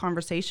deep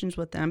conversations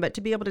with them. But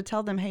to be able to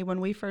tell them, hey,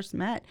 when we first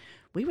met,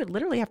 we would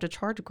literally have to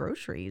charge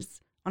groceries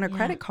on a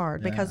credit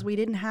card because we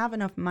didn't have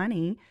enough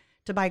money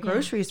to buy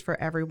groceries for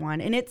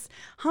everyone. And it's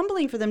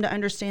humbling for them to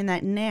understand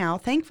that now.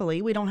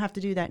 Thankfully, we don't have to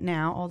do that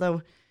now,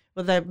 although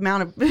with the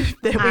amount of that we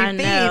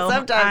feed,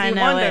 sometimes you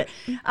wonder.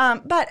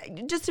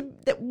 But just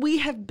that we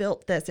have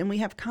built this, and we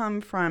have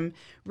come from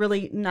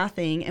really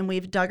nothing, and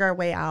we've dug our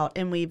way out,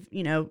 and we've,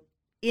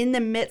 in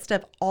the midst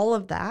of all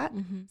of that,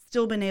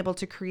 still been able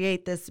to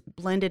create this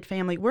blended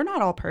family. We're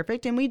not all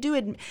perfect, and we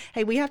do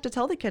hey, we have to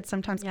tell the kids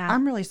sometimes,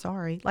 I'm really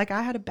sorry. Like,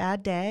 I had a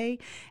bad day,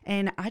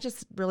 and I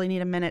just really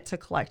need a minute to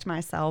collect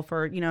myself,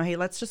 or, hey,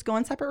 let's just go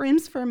in separate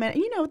rooms for a minute.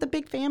 The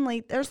big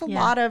family, there's a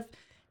lot of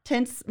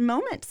tense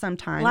moments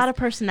sometimes. A lot of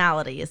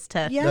personalities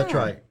to That's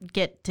right.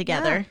 get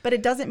together. Yeah, but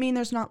it doesn't mean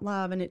there's not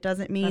love, and it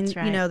doesn't mean,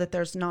 that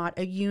there's not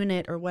a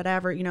unit or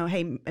whatever.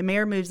 Hey,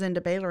 Mare moves into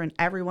Baylor, and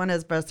every one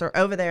of us are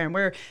over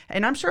there,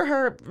 and I'm sure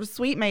her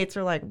suite mates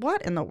are like,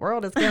 what in the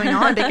world is going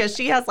on? Because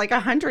she has like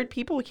 100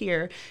 people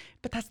here.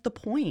 But that's the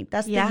point.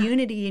 That's the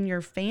unity in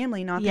your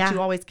family, not that you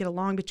always get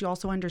along, but you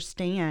also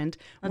understand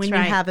when you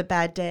have a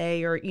bad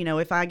day, or,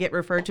 if I get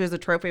referred to as a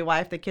trophy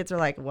wife, the kids are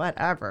like,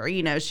 whatever,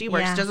 she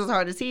works just as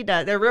hard as he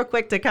does. They're real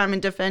quick to come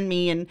and defend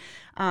me. And,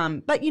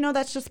 but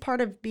that's just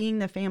part of being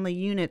the family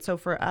unit. So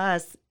for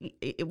us,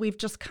 we've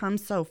just come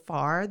so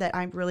far that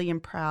I really am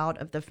proud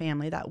of the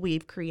family that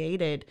we've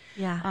created.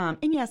 Yeah.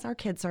 And yes, our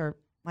kids are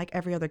like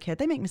every other kid.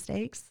 They make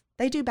mistakes.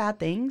 They do bad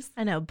things.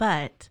 I know,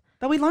 but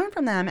we learn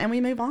from them and we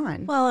move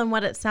on. Well, and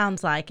what it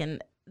sounds like,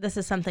 and this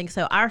is something,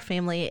 so our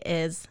family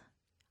is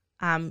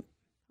a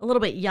little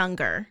bit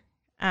younger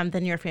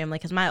than your family,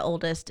 because my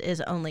oldest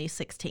is only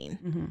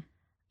 16.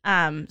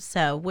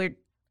 So we're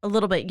a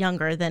little bit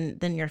younger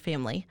than your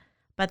family.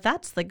 But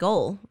that's the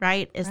goal,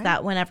 right? Is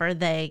that whenever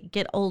they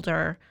get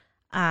older,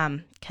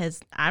 because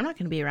I'm not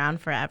going to be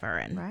around forever,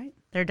 and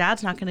their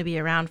dad's not going to be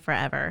around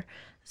forever.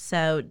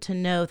 So to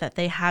know that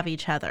they have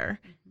each other,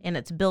 and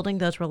it's building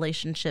those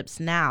relationships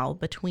now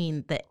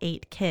between the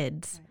 8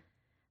 kids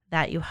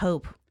that you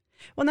hope.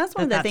 Well, and that's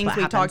one of the things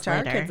we talked to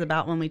our kids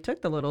about when we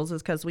took the littles,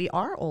 is because we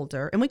are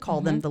older, and we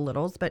call them the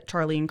littles, but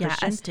Charlie and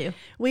Christian, us too.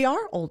 We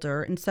are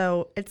older. And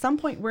so at some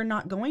point we're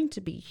not going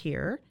to be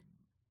here,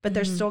 but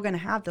they're still going to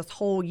have this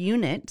whole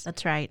unit.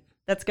 That's right.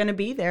 That's going to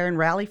be there and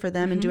rally for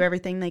them and do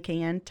everything they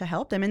can to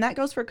help them. And that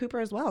goes for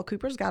Cooper as well.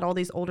 Cooper's got all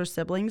these older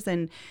siblings,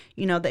 and,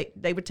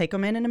 they would take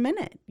them in a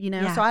minute,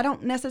 So I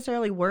don't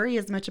necessarily worry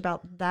as much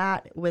about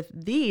that with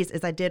these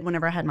as I did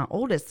whenever I had my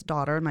oldest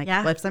daughter. I'm like,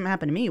 well, if something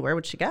happened to me, where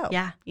would she go?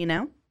 Yeah.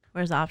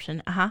 Where's the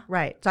option?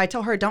 Right. So I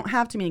tell her, don't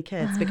have too many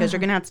kids because you're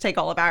going to have to take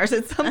all of ours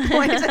at some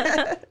point.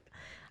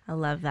 I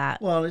love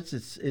that. Well,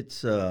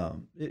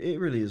 it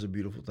really is a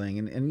beautiful thing.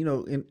 And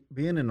in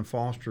being in a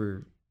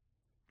foster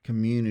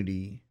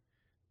community,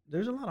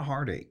 there's a lot of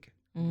heartache.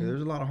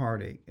 There's a lot of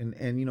heartache.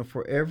 And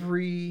for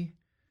every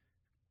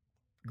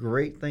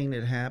great thing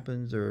that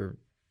happens, there are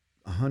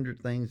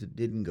 100 things that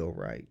didn't go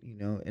right,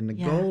 And the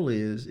goal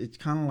is, it's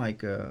kind of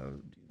like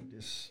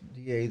this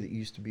DA that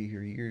used to be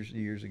here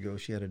years ago.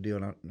 She had a deal,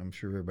 and I'm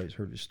sure everybody's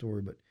heard this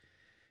story, but,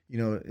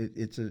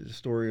 it's a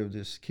story of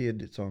this kid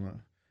that's on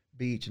a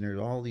beach, and there's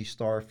all these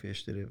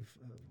starfish that have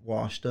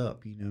washed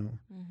up,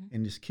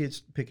 and this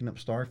kid's picking up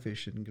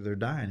starfish, and they're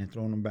dying, and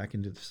throwing them back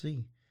into the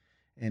sea.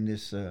 And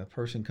this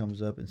person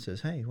comes up and says,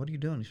 "Hey, what are you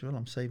doing?" He said, "Well,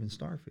 I'm saving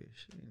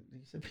starfish." And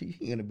he said, "You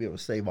ain't gonna be able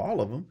to save all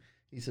of them."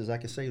 He says, "I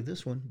can save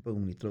this one."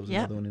 Boom, he throws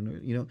another one in there.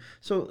 You know,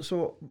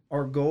 so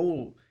our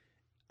goal.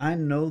 I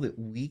know that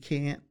we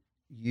can't.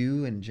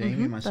 You and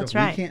Jamie and myself,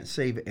 we can't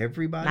save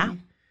everybody. No.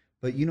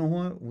 But you know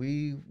what?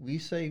 We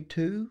saved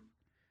 2,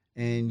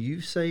 and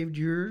you saved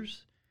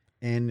yours.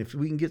 And if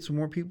we can get some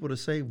more people to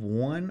save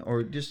 1,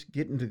 or just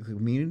get into the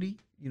community,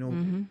 you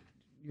know,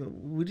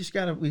 we just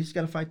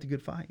gotta fight the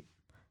good fight.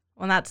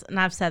 Well, and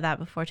I've said that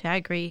before too. I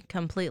agree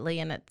completely.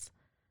 And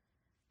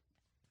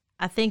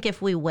I think if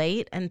we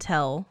wait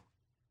until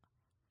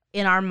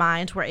in our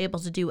minds we're able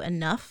to do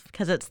enough,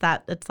 because it's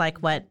like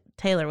what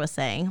Taylor was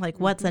saying, like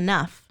what's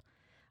enough?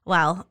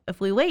 Well,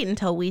 if we wait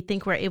until we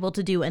think we're able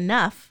to do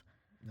enough,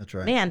 that's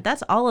right. Man,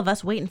 that's all of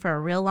us waiting for a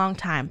real long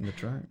time.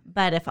 That's right.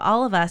 But if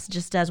all of us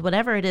just does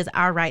whatever it is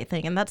our right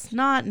thing, and that's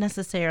not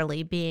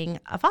necessarily being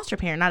a foster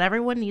parent. Not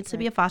everyone needs to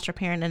be a foster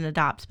parent and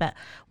adopt, but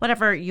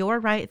whatever your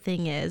right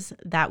thing is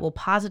that will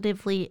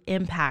positively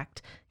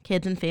impact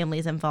kids and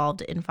families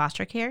involved in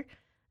foster care,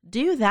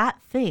 do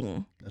that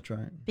thing. That's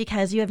right.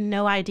 Because you have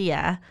no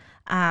idea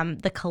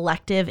the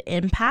collective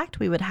impact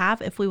we would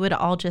have if we would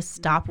all just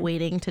stop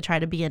waiting to try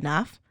to be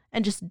enough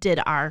and just did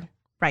our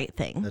right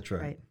thing. That's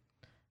right.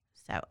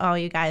 So,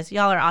 you guys,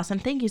 y'all are awesome.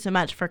 Thank you so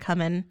much for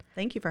coming.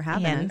 Thank you for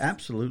having us.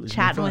 Absolutely.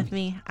 Chatting with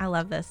me. I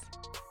love this.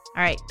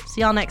 All right. See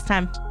y'all next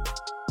time.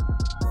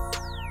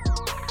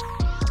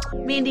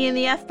 Mandy and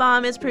the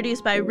F-Bomb is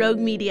produced by Rogue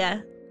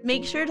Media.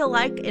 Make sure to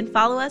like and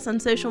follow us on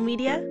social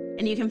media,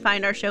 and you can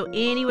find our show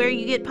anywhere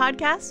you get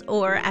podcasts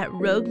or at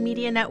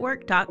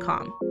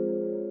roguemedianetwork.com.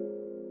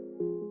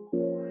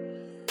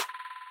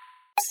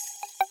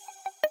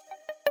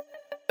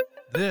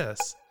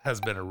 This has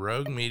been a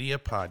Rogue Media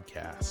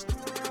podcast.